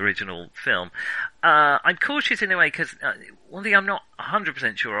spoiled the original film. I'm cautious in a way because one thing I'm not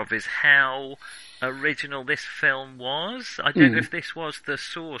 100% sure of is how original this film was. I don't know if this was the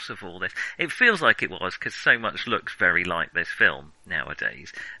source of all this. It feels like it was because so much looks very like this film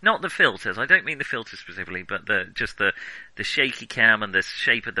nowadays. Not the filters. I don't mean the filters specifically, but just the shaky cam and the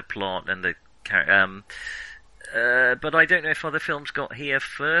shape of the plot and the but I don't know if other films got here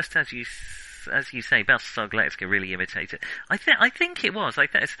first, as you say. Battlestar Galactica really imitated. I think it was. I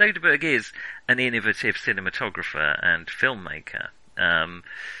think Soderbergh is an innovative cinematographer and filmmaker.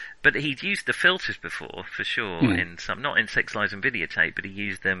 But he'd used the filters before, for sure, not in Sex, Lies and Videotape, but he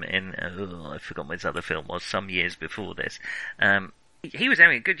used them in, I forgot what his other film was, some years before this. He was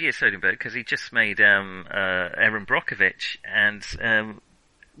having a good year, Soderbergh, because he just made Erin Brockovich, and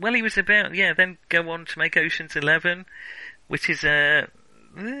he was about, then go on to make Ocean's 11, which is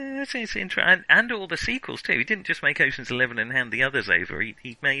it's interesting, and all the sequels too. He didn't just make Ocean's 11 and hand the others over.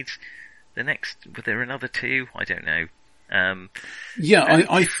 He made the next. Were there another two? I don't know.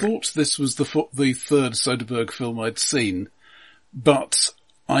 I thought this was the third Soderbergh film I'd seen, but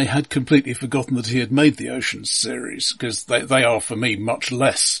I had completely forgotten that he had made the Oceans series, because they are, for me, much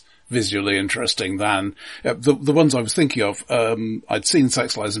less visually interesting than the ones I was thinking of. I'd seen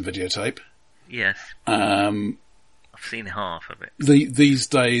Sex, Lies and Videotape. Yes. I've seen half of it. These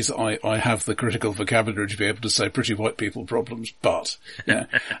days I have the critical vocabulary to be able to say pretty white people problems, but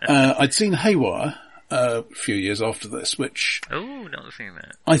I'd seen Haywire a few years after this, which... Oh, not seen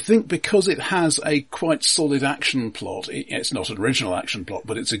that. I think because it has a quite solid action plot, it's not an original action plot,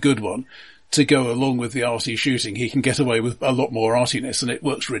 but it's a good one, to go along with the arty shooting, he can get away with a lot more artiness, and it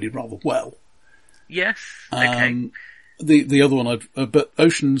works really rather well. Yes, okay. The other one, but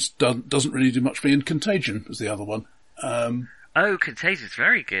Oceans doesn't really do much for me, and Contagion was the other one. Contagion's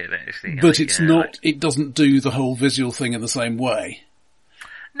very good, actually. But it doesn't do the whole visual thing in the same way.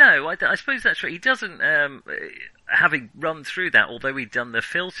 No, I suppose that's right. He doesn't, having run through that, although he'd done the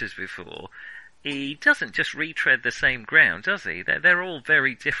filters before, he doesn't just retread the same ground, does he? They're all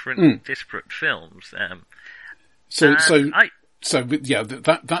very different, disparate films. That's the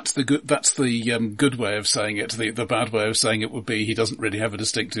good way of saying it. The bad way of saying it would be he doesn't really have a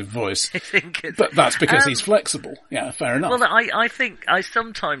distinctive voice. But that's because he's flexible. Yeah, fair enough. Well, I think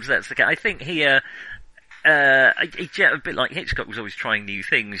sometimes that's the case. I think here, a bit like Hitchcock was always trying new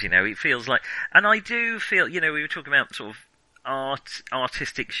things, it feels like, and I do feel, we were talking about sort of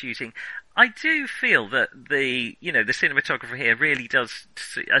artistic shooting. I do feel that the cinematographer here really does,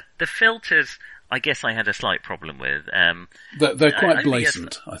 the filters, I guess I had a slight problem with. They're quite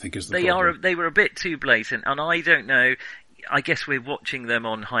blatant, I think is the problem. They were a bit too blatant, and I don't know, I guess we're watching them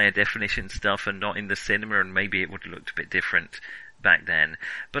on higher definition stuff and not in the cinema, and maybe it would have looked a bit different back then.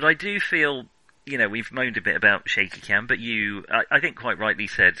 But I do feel we've moaned a bit about shaky cam, but I think quite rightly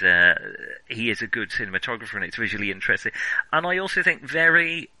said he is a good cinematographer and it's visually interesting. And I also think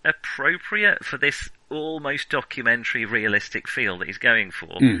very appropriate for this almost documentary realistic feel that he's going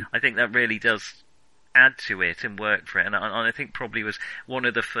for. I think that really does add to it and work for it. And I think probably was one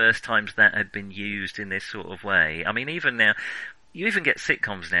of the first times that had been used in this sort of way. I mean, even now, you even get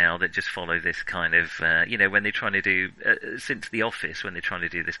sitcoms now that just follow this kind of, when they're trying to do, since The Office, when they're trying to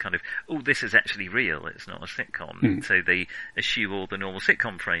do this kind of, this is actually real, it's not a sitcom. So they eschew all the normal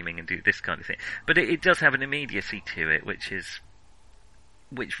sitcom framing and do this kind of thing. But it does have an immediacy to it, which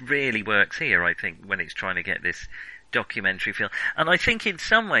really works here, I think, when it's trying to get this documentary feel. And I think in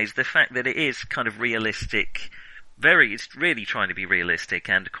some ways, the fact that it is kind of realistic, it's really trying to be realistic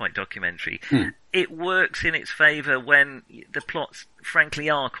and quite documentary. It works in its favour when the plots, frankly,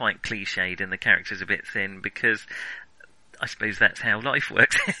 are quite cliched and the characters a bit thin, because I suppose that's how life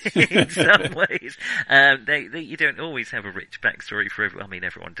works in some ways. You don't always have a rich backstory for everyone. I mean,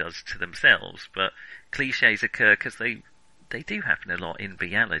 everyone does to themselves, but cliches occur because they do happen a lot in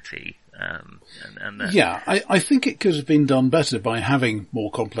reality. I think it could have been done better by having more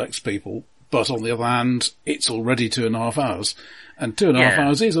complex people. But on the other hand, it's already 2.5 hours. And 2.5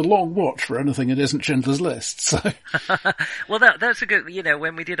 hours is a long watch for anything that isn't Schindler's List. So. Well, that's a good,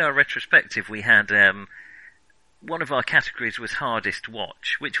 when we did our retrospective, we had, one of our categories was hardest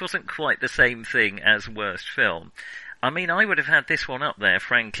watch, which wasn't quite the same thing as worst film. I mean, I would have had this one up there,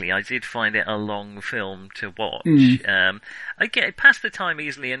 frankly. I did find it a long film to watch. I get it passed the time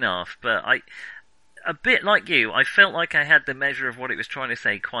easily enough, but a bit like you, I felt like I had the measure of what it was trying to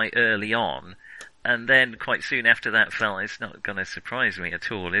say quite early on, and then quite soon after that felt it's not going to surprise me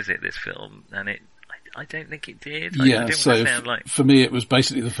at all, is it, this film? And I don't think it did. For me it was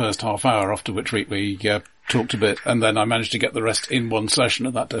basically the first half hour, after which we talked a bit, and then I managed to get the rest in one session,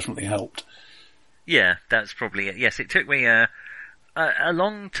 and that definitely helped. Yeah, that's probably it. Yes, it took me a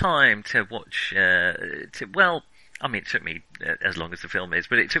long time to watch, it took me as long as the film is,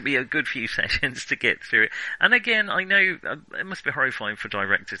 but it took me a good few sessions to get through it. And again, I know it must be horrifying for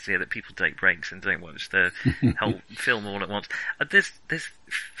directors here that people take breaks and don't watch the whole film all at once. There's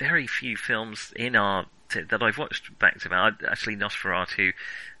very few films that I've watched back to back. Actually, Nosferatu.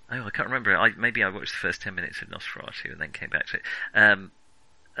 I can't remember. Maybe I watched the first 10 minutes of Nosferatu and then came back to it.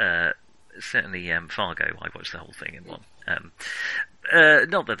 Certainly, Fargo. I watched the whole thing in one.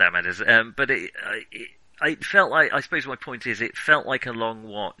 Not that matters. But it felt like, I suppose my point is, it felt like a long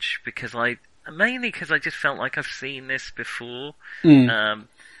watch mainly because I just felt like I've seen this before. And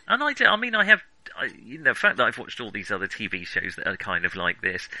the fact that I've watched all these other TV shows that are kind of like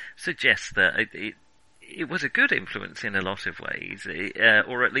this suggests that it was a good influence in a lot of ways,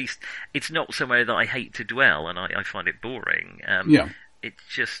 or at least it's not somewhere that I hate to dwell and I find it boring. It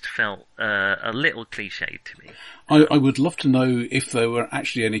just felt a little cliched to me. I would love to know if there were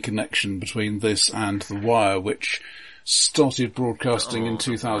actually any connection between this and The Wire, which started broadcasting in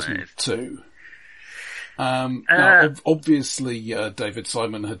 2002. Now, obviously, David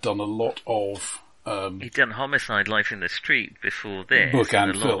Simon had done a lot of... he'd done Homicide: Life in the Street before this. Book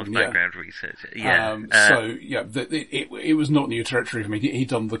and a film, lot of background research. It was not new territory for me. He'd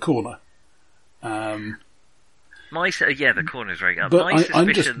done The Corner. The Corner's very good. But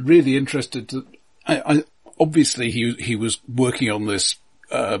I'm just really interested obviously he was working on this,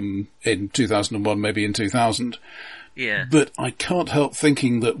 in 2001, maybe in 2000. Yeah. But I can't help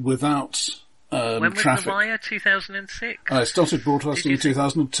thinking that without, when was Traffic... The Wire? 2006? It started broadcasting in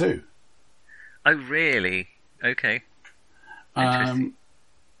 2002. Oh, really? Okay. And...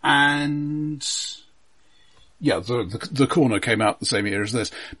 Yeah, the Corner came out the same year as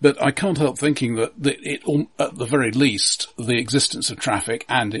this, but I can't help thinking that it, at the very least, the existence of Traffic,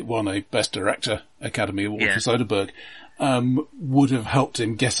 and it won a Best Director Academy Award for Soderbergh, would have helped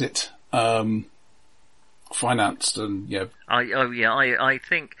him get it financed and I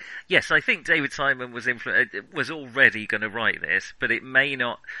think David Simon was already going to write this, but it may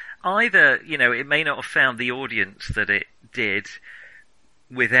not it may not have found the audience that it did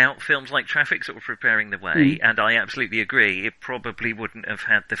without films like Traffic sort of preparing the way, and I absolutely agree, it probably wouldn't have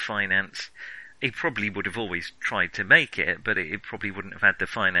had the finance. It probably would have always tried to make it, but it probably wouldn't have had the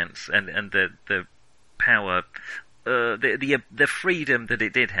finance and the power, the freedom that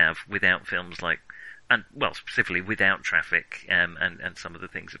it did have without films like, and well, specifically without Traffic, and some of the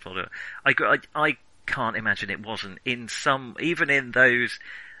things that followed. I can't imagine it wasn't even in those,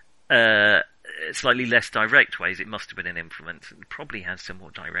 slightly less direct ways, it must have been an influence, and probably has some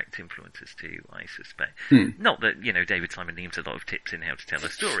more direct influences too, I suspect. Not that, David Simon needs a lot of tips in how to tell a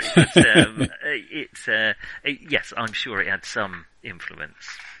story, but yes, I'm sure it had some influence.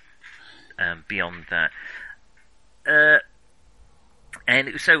 beyond that.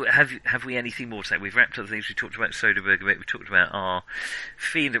 And so, have we anything more to say? We've wrapped up the things. We talked about Soderbergh a bit. We talked about our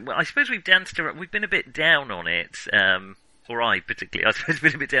feeling. Well, I suppose we've danced around. We've been a bit down on it, or I particularly. I suppose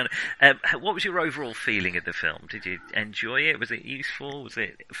been a bit down. What was your overall feeling of the film? Did you enjoy it? Was it useful? Was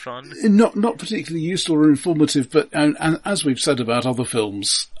it fun? Not particularly useful or informative, but and as we've said about other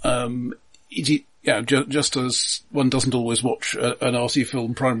films, just as one doesn't always watch an arty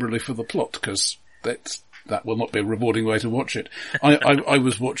film primarily for the plot, because that will not be a rewarding way to watch it. I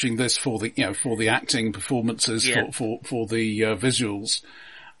was watching this for the acting performances, for the visuals,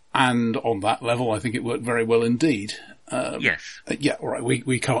 and on that level, I think it worked very well indeed. Yes. All right.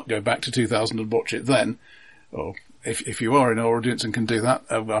 We can't go back to 2000 and watch it then. Or if you are in our audience and can do that,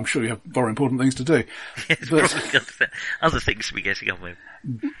 I'm sure you have more important things to do. Yes, probably other things to be getting on with.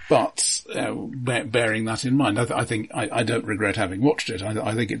 But bearing that in mind, I think I don't regret having watched it.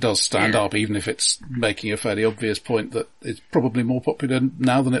 I think it does stand up, even if it's making a fairly obvious point that it's probably more popular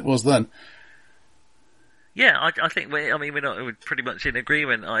now than it was then. Yeah, I think we're pretty much in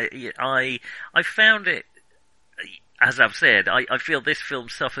agreement. I found it, as I've said, I feel this film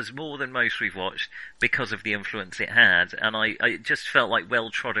suffers more than most we've watched because of the influence it had, and it just felt like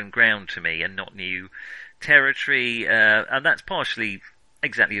well-trodden ground to me and not new territory, and that's partially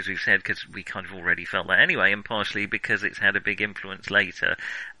exactly as we've said, because we kind of already felt that anyway, and partially because it's had a big influence later.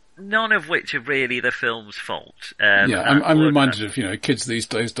 None of which are really the film's fault. I'm reminded of, kids these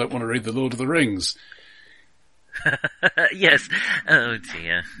days don't want to read The Lord of the Rings. Yes. Oh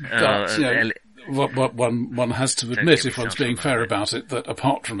dear. But, one has to admit, if one's being fair about it, that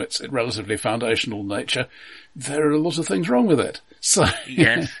apart from its relatively foundational nature, there are a lot of things wrong with it. So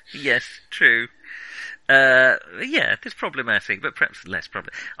yes, true. It's problematic, but perhaps less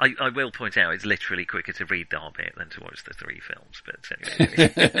problem. I will point out it's literally quicker to read The Hobbit than to watch the 3 films, but anyway.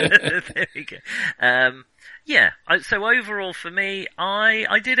 There we go. So overall for me,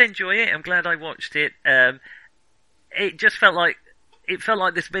 I did enjoy it. I'm glad I watched it. It just felt like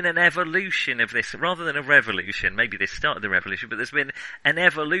there's been an evolution of this, rather than a revolution. Maybe this started the revolution, but there's been an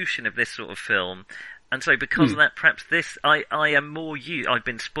evolution of this sort of film. And so because of that, perhaps I am more I've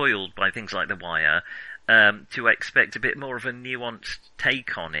been spoiled by things like The Wire, to expect a bit more of a nuanced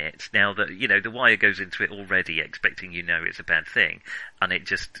take on it. Now that, The Wire goes into it already expecting it's a bad thing, and it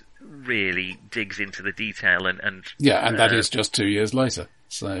just really digs into the detail and that is just 2 years later.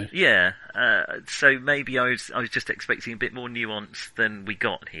 So so maybe I was just expecting a bit more nuance than we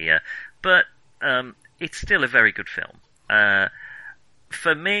got here, but it's still a very good film.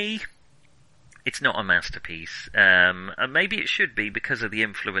 For me, it's not a masterpiece, and maybe it should be because of the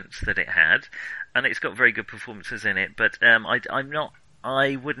influence that it had, and it's got very good performances in it. But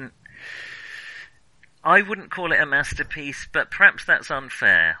I wouldn't call it a masterpiece, but perhaps that's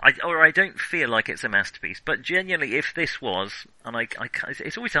unfair. I don't feel like it's a masterpiece, but genuinely, if this was, and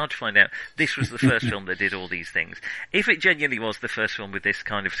it's always hard to find out, this was the first film that did all these things. If it genuinely was the first film with this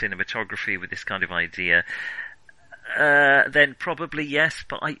kind of cinematography, with this kind of idea, then probably yes,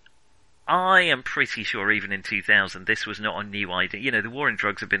 but I am pretty sure even in 2000 this was not a new idea. The war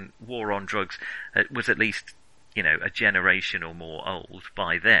on drugs was at least, a generation or more old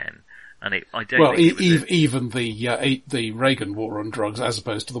by then. And even the Reagan war on drugs, as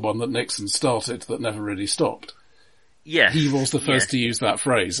opposed to the one that Nixon started, that never really stopped. Yes, he was the first to use that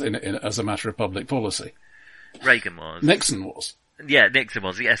phrase as a matter of public policy. Reagan was. Nixon was. Yeah, Nixon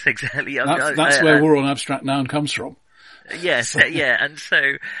was. Yes, exactly. That's where war on abstract noun comes from. Yes, and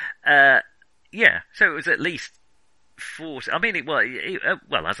so, so it was at least 40. I mean,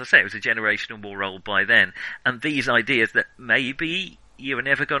 well, as I say, it was a generational more old by then, and these ideas that maybe you were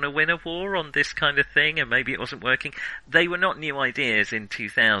never going to win a war on this kind of thing, and maybe it wasn't working. They were not new ideas in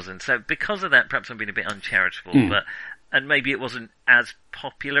 2000. So because of that, perhaps I'm being a bit uncharitable, and maybe it wasn't as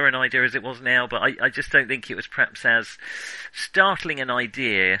popular an idea as it was now, but I just don't think it was perhaps as startling an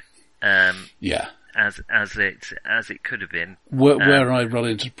idea, as it could have been. Where I run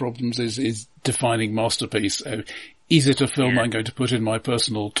into problems is defining masterpiece. Is it a film I'm going to put in my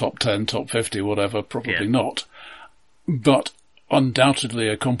personal top 10, top 50, whatever? Probably not. But undoubtedly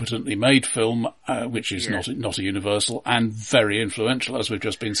a competently made film, which is not a universal, and very influential, as we've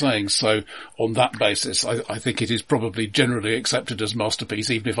just been saying. So on that basis, I think it is probably generally accepted as masterpiece,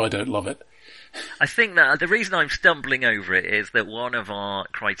 even if I don't love it. I think that the reason I'm stumbling over it is that one of our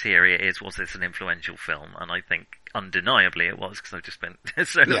criteria is, was this an influential film? And I think undeniably it was, because I've just spent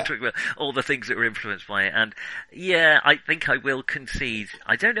so long talking about all the things that were influenced by it. And I think I will concede.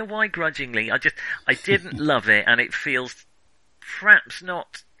 I don't know why grudgingly. I didn't love it, and it feels perhaps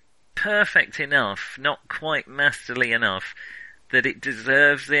not perfect enough, not quite masterly enough that it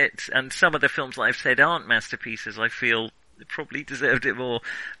deserves it, and some of the films that I've said aren't masterpieces, I feel probably deserved it more.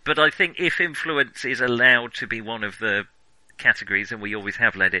 But I think if influence is allowed to be one of the categories, and we always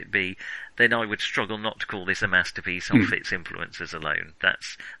have let it be, then I would struggle not to call this a masterpiece off its influences alone.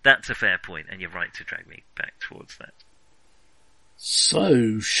 That's a fair point, and you're right to drag me back towards that.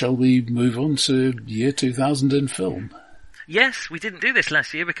 So, shall we move on to year 2000 in film? Yes, we didn't do this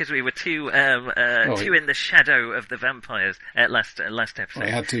last year because we were too in the shadow of the vampires at last episode. Well,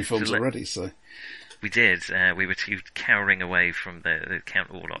 I had two films already, so... We did. We were too cowering away from the Count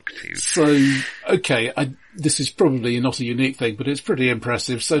Orlok too. So, okay, this is probably not a unique thing, but it's pretty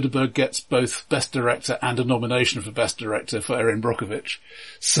impressive. Soderbergh gets both Best Director and a nomination for Best Director for Erin Brockovich.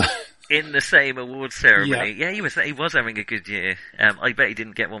 So... In the same awards ceremony. Yeah, he was having a good year. I bet he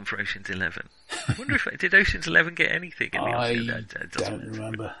didn't get one for Ocean's 11. I wonder if, did Ocean's 11 get anything in the Oscar? I don't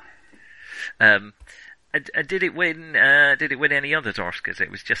remember. Did it win any other Oscars?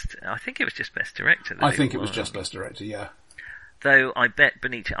 I think it was just Best Director. I think it was just Best Director, yeah. Though I bet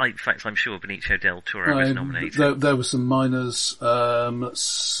I'm sure Benicio del Toro was nominated. There were some minors. Let's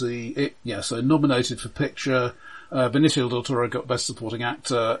see. So nominated for picture. Benicio del Toro got Best Supporting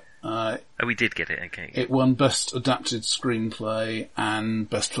Actor. We did get it, okay. It won Best Adapted Screenplay and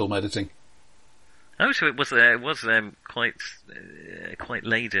Best Film Editing. Oh, so it was quite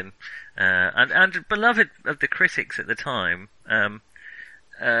laden, and beloved of the critics at the time,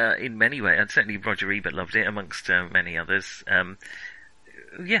 in many ways, and certainly Roger Ebert loved it amongst many others.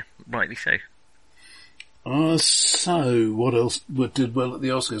 Yeah, rightly so. So what else did well at the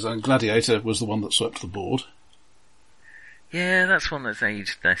Oscars? And Gladiator was the one that swept the board. Yeah, that's one that's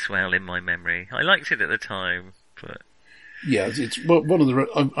aged less well in my memory. I liked it at the time, but... Yeah, it's one of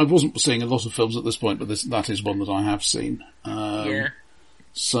the... I wasn't seeing a lot of films at this point, but that is one that I have seen. Yeah.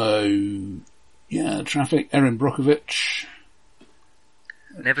 So, yeah, Traffic, Erin Brockovich.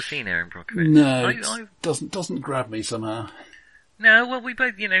 Never seen Erin Brockovich. No, it doesn't grab me somehow. No, well, we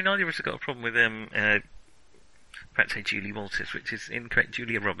both, neither of us have got a problem with perhaps say Julie Walters, which is incorrect.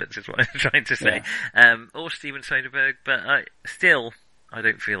 Julia Roberts is what I'm trying to say. Yeah. Or Steven Soderbergh, but I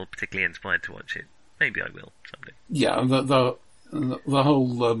don't feel particularly inspired to watch it. Maybe I will someday. Yeah, the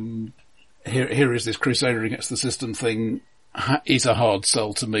whole here is this Crusader against the system thing is a hard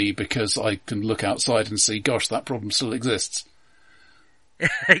sell to me because I can look outside and see, gosh, that problem still exists.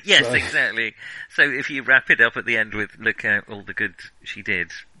 Yes, so. Exactly. So if you wrap it up at the end with look at all the good she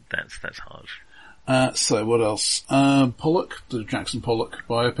did, that's hard. So what else? Pollock, the Jackson Pollock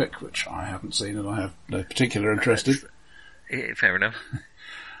biopic, which I haven't seen and I have no particular interest in. Fair enough.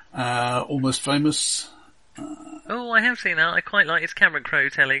 Almost Famous. I have seen that. I quite like it's Cameron Crowe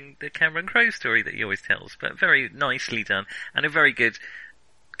telling the Cameron Crowe story that he always tells, but very nicely done and a very good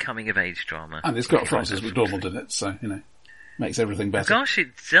coming of age drama. And it's got Frances McDormand in it, so makes everything better. Oh, gosh, it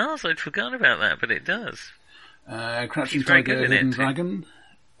does. I'd forgotten about that, but it does. Crouching Tiger, Hidden Dragon.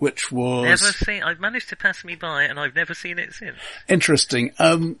 Which was... Never seen... I've managed to pass me by and I've never seen it since. Interesting.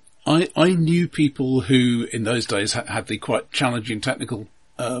 I knew people who in those days had the quite challenging technical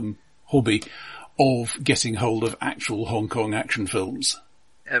hobby of getting hold of actual Hong Kong action films.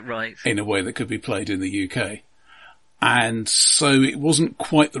 Right. In a way that could be played in the UK. And so it wasn't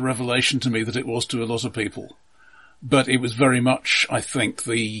quite the revelation to me that it was to a lot of people. But it was very much, I think,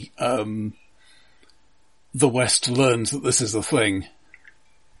 the West learns that this is a thing.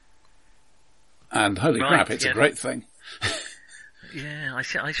 And holy crap, it's a great thing. Yeah,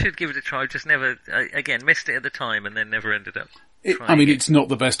 I should give it a try. Just never, again, missed it at the time and then never ended up. It's not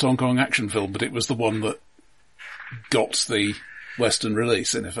the best Hong Kong action film, but it was the one that got the Western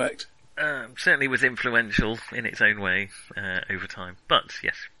release, in effect. Certainly was influential in its own way over time. But,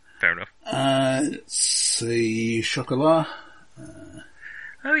 yes, fair enough. Let's see, Chocolat.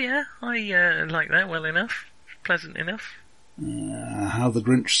 Oh yeah, I like that well enough. Pleasant enough. How the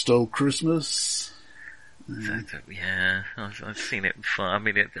Grinch Stole Christmas. Yeah, I've seen it before. I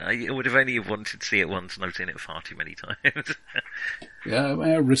mean, I would have only wanted to see it once, and I've seen it far too many times.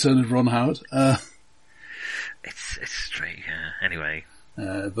 Yeah, Return of Ron Howard. It's straight. Anyway,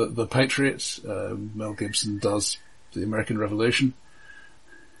 the Patriot. Mel Gibson does the American Revolution.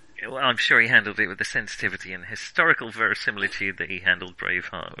 Well, I'm sure he handled it with the sensitivity and historical verisimilitude that he handled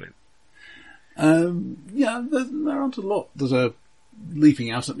Braveheart with. Yeah, there aren't a lot that are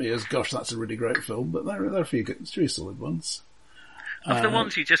leaping out at me as, gosh, that's a really great film, but there are a few solid ones. Of the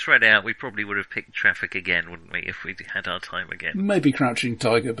ones you just read out, we probably would have picked Traffic again, wouldn't we, if we'd had our time again? Maybe Crouching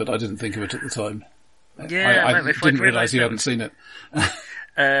Tiger, but I didn't think of it at the time. Yeah, I didn't realise you hadn't seen it.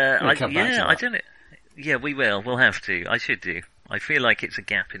 I don't. Yeah, we will. We'll have to. I should do. I feel like it's a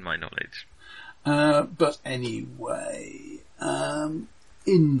gap in my knowledge. But anyway,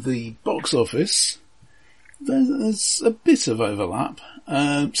 In the box office, there's a bit of overlap.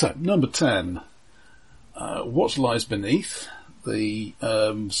 So, number 10, What Lies Beneath, the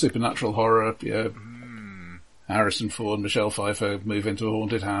supernatural horror, Harrison Ford, Michelle Pfeiffer move into a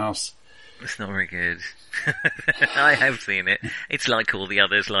haunted house. It's not very good. I have seen it. It's like all the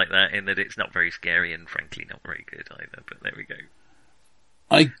others like that, in that it's not very scary and frankly not very good either, but there we go.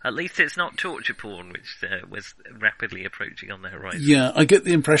 At least it's not torture porn, which was rapidly approaching on the horizon. Yeah, I get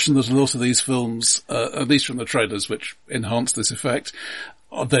the impression that a lot of these films, at least from the trailers, which enhance this effect,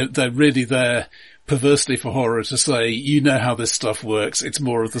 they're really there perversely for horror to say, you know how this stuff works, it's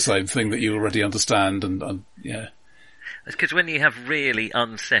more of the same thing that you already understand, and yeah. It's because when you have really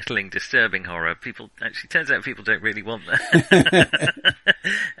unsettling, disturbing horror, turns out people don't really want that.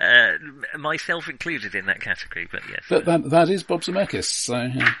 Myself included in that category, but yes. But that is Bob Zemeckis, so...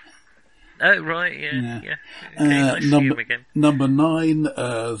 Yeah. Oh, right, yeah. Okay, nice to see him again. Number 9,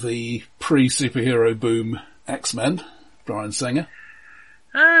 the pre-superhero boom X-Men, Bryan Singer.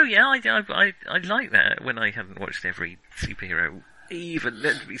 Oh, yeah, I like that when I hadn't watched every superhero even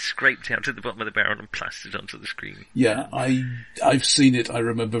then to be scraped out to the bottom of the barrel and plastered onto the screen. Yeah, I've seen it. I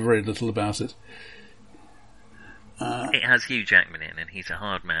remember very little about it. It has Hugh Jackman in, and he's a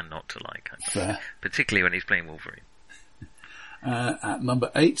hard man not to like. Fair. Particularly when he's playing Wolverine. At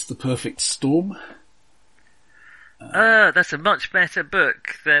number 8, The Perfect Storm. That's a much better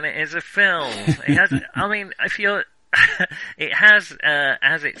book than it is a film. It has, it has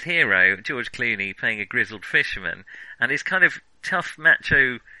as its hero George Clooney playing a grizzled fisherman, and his kind of tough,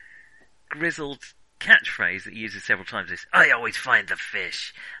 macho, grizzled catchphrase that he uses several times is, "I always find the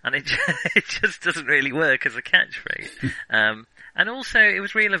fish," and it just doesn't really work as a catchphrase. And also, it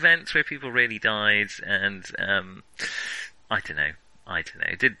was real events where people really died, and I don't know.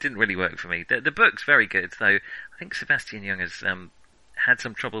 It didn't really work for me. The book's very good, though. I think Sebastian Young has had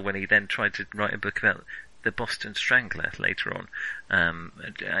some trouble when he then tried to write a book about the Boston Strangler later on,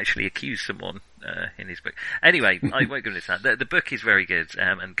 actually accused someone in his book. Anyway, I won't go into that. The book is very good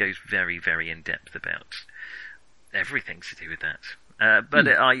and goes very, very in depth about everything to do with that. But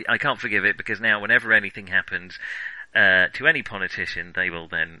I can't forgive it, because now whenever anything happens to any politician, they will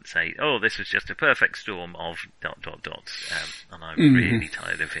then say, "Oh, this was just a perfect storm of ... and I'm really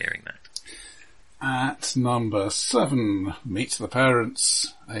tired of hearing that. At number 7, Meet the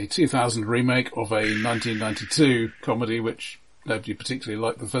Parents, a 2000 remake of a 1992 comedy which nobody particularly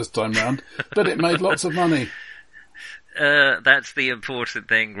liked the first time round, but it made lots of money. That's the important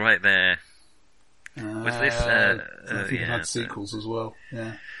thing right there. Was this... I think it had sequels as well,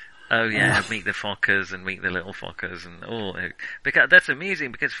 yeah. Oh yeah, Meet the Fockers and Meet the Little Fockers and all. Because that's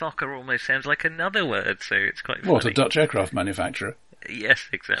amusing, because Fokker almost sounds like another word, so it's quite funny. What, a Dutch aircraft manufacturer? Yes,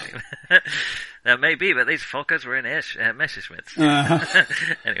 exactly. That may be, but these Fokkers were in Messerschmitts.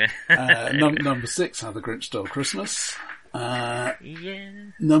 Anyway. Number 6, How the Grinch Stole Christmas.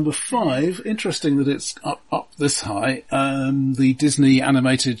 Number 5, interesting that it's up this high, the Disney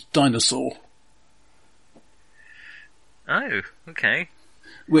animated Dinosaur. Oh, okay.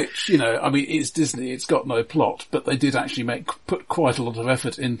 Which, it's Disney, it's got no plot, but they did actually put quite a lot of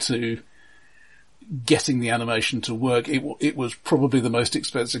effort into getting the animation to work. It was probably the most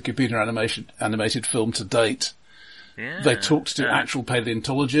expensive computer animated film to date. Yeah. They talked to actual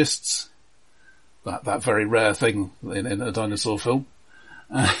paleontologists. That very rare thing in a dinosaur film.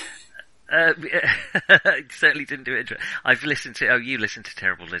 It certainly didn't do it. I've listened to, you listen to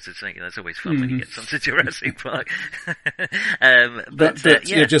Terrible Lizards, don't you? That's always fun when you get onto Jurassic Park.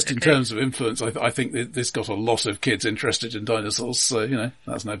 Just in terms of influence, I think this got a lot of kids interested in dinosaurs, so,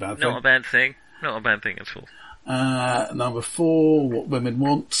 that's no bad thing. Not a bad thing. Not a bad thing at all. Number 4, What Women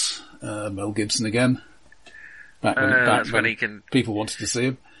Want, Mel Gibson again. Back when people wanted to see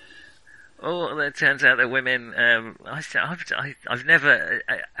him. Oh, it turns out that women, I've never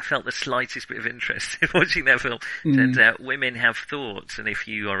felt the slightest bit of interest in watching that film. Turns out women have thoughts, and if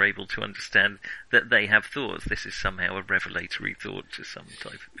you are able to understand that they have thoughts, this is somehow a revelatory thought to some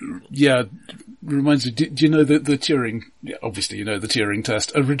type of people. Yeah, reminds me, do you know the Turing, obviously you know the Turing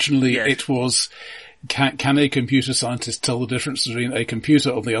test. Originally It was, can a computer scientist tell the difference between a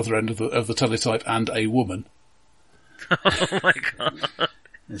computer on the other end of the teletype and a woman? Oh my god.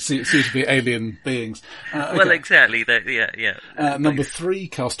 It seems to be alien beings. Okay. Well, exactly. Number 3,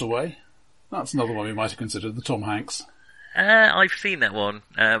 Castaway. That's another one we might have considered, the Tom Hanks. I've seen that one,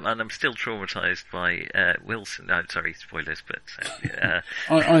 and I'm still traumatised by Wilson. No, sorry, spoilers, but...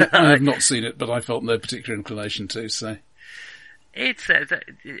 I have not seen it, but I felt no particular inclination to, so... It's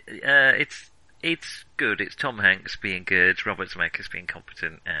good. It's Tom Hanks being good, Robert Zemeckis being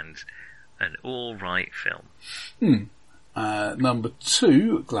competent, and an all-right film. Number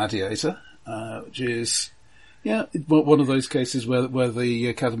 2, Gladiator, which is, one of those cases where the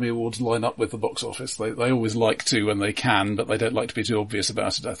Academy Awards line up with the box office. They always like to when they can, but they don't like to be too obvious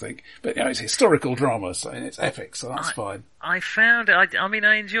about it, I think. But it's historical drama, so it's epic, so that's fine. I found it, I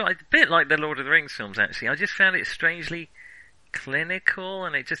enjoyed it, a bit like the Lord of the Rings films, actually. I just found it strangely clinical,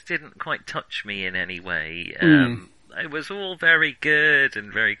 and it just didn't quite touch me in any way. It was all very good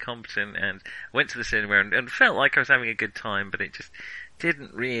and very competent, and went to the cinema and felt like I was having a good time, but it just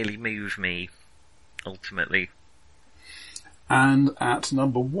didn't really move me, ultimately. And at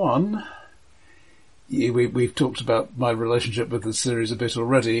number 1, we've talked about my relationship with the series a bit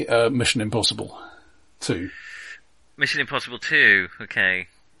already, Mission Impossible 2. Mission Impossible 2, okay.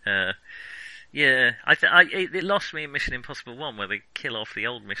 It lost me in Mission Impossible 1, where they kill off the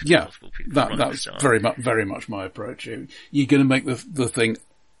old Mission Impossible people. That's very much my approach. You're going to make the thing.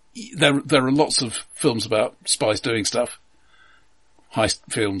 There are lots of films about spies doing stuff, heist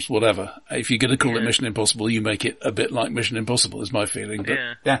films, whatever. If you're going to call it Mission Impossible, you make it a bit like Mission Impossible, is my feeling.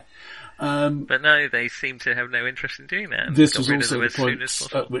 But, but no, they seem to have no interest in doing that. This was also the point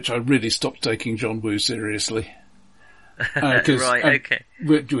at which I really stopped taking John Woo seriously. Right, okay.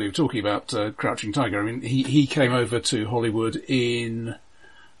 We were talking about Crouching Tiger. I mean, he came over to Hollywood in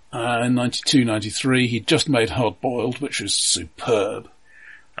 92, 93. He'd just made Hard Boiled, which was superb.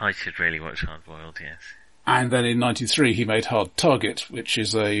 I should really watch Hard Boiled, yes. And then in 93 he made Hard Target, which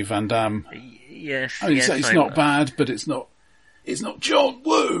is a Van Damme. Yes, it's not bad, but it's not John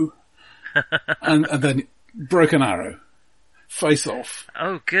Woo. and then Broken Arrow. Face Off.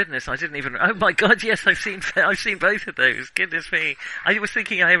 Oh goodness, I didn't even. Oh my god, yes, I've seen both of those. Goodness me, I was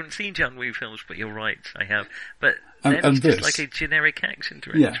thinking I haven't seen John Woo films, but you're right, I have. But it's just like a generic action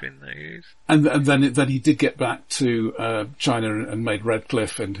director in those. And then he did get back to China and made Red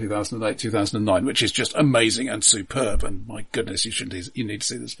Cliff in 2008, 2009, which is just amazing and superb. And my goodness, you need to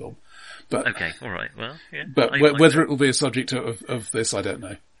see this film. But okay, all right, well, yeah. But whether it will be a subject of this, I don't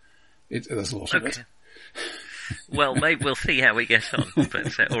know. There's a lot of it. Well, maybe we'll see how we get on.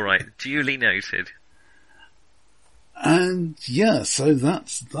 But all right, duly noted. And so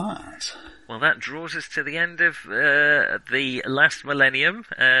that's that. Well, that draws us to the end of the last millennium,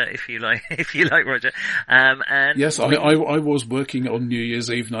 if you like, Roger. And yes, I was working on New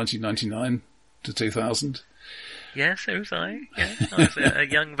Year's Eve, 1999 to 2000. Yes, so was I. Yes, I was a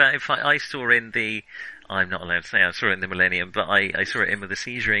young man. I saw in the. I'm not allowed to say I saw it in the millennium, but I saw it in with a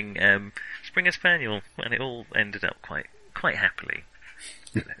seizuring Springer Spaniel, and it all ended up quite happily.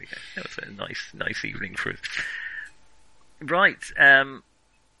 So there we go. That was a nice evening for us. Right.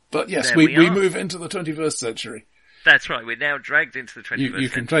 But yes, we move into the 21st century. That's right. We're now dragged into the 21st century. You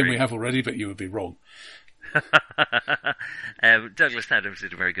can claim we have already, but you would be wrong. Douglas Adams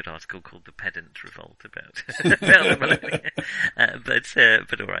did a very good article called "The Pedant Revolt" about the millennium.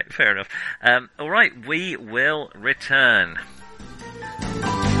 But all right, fair enough. All right, we will return.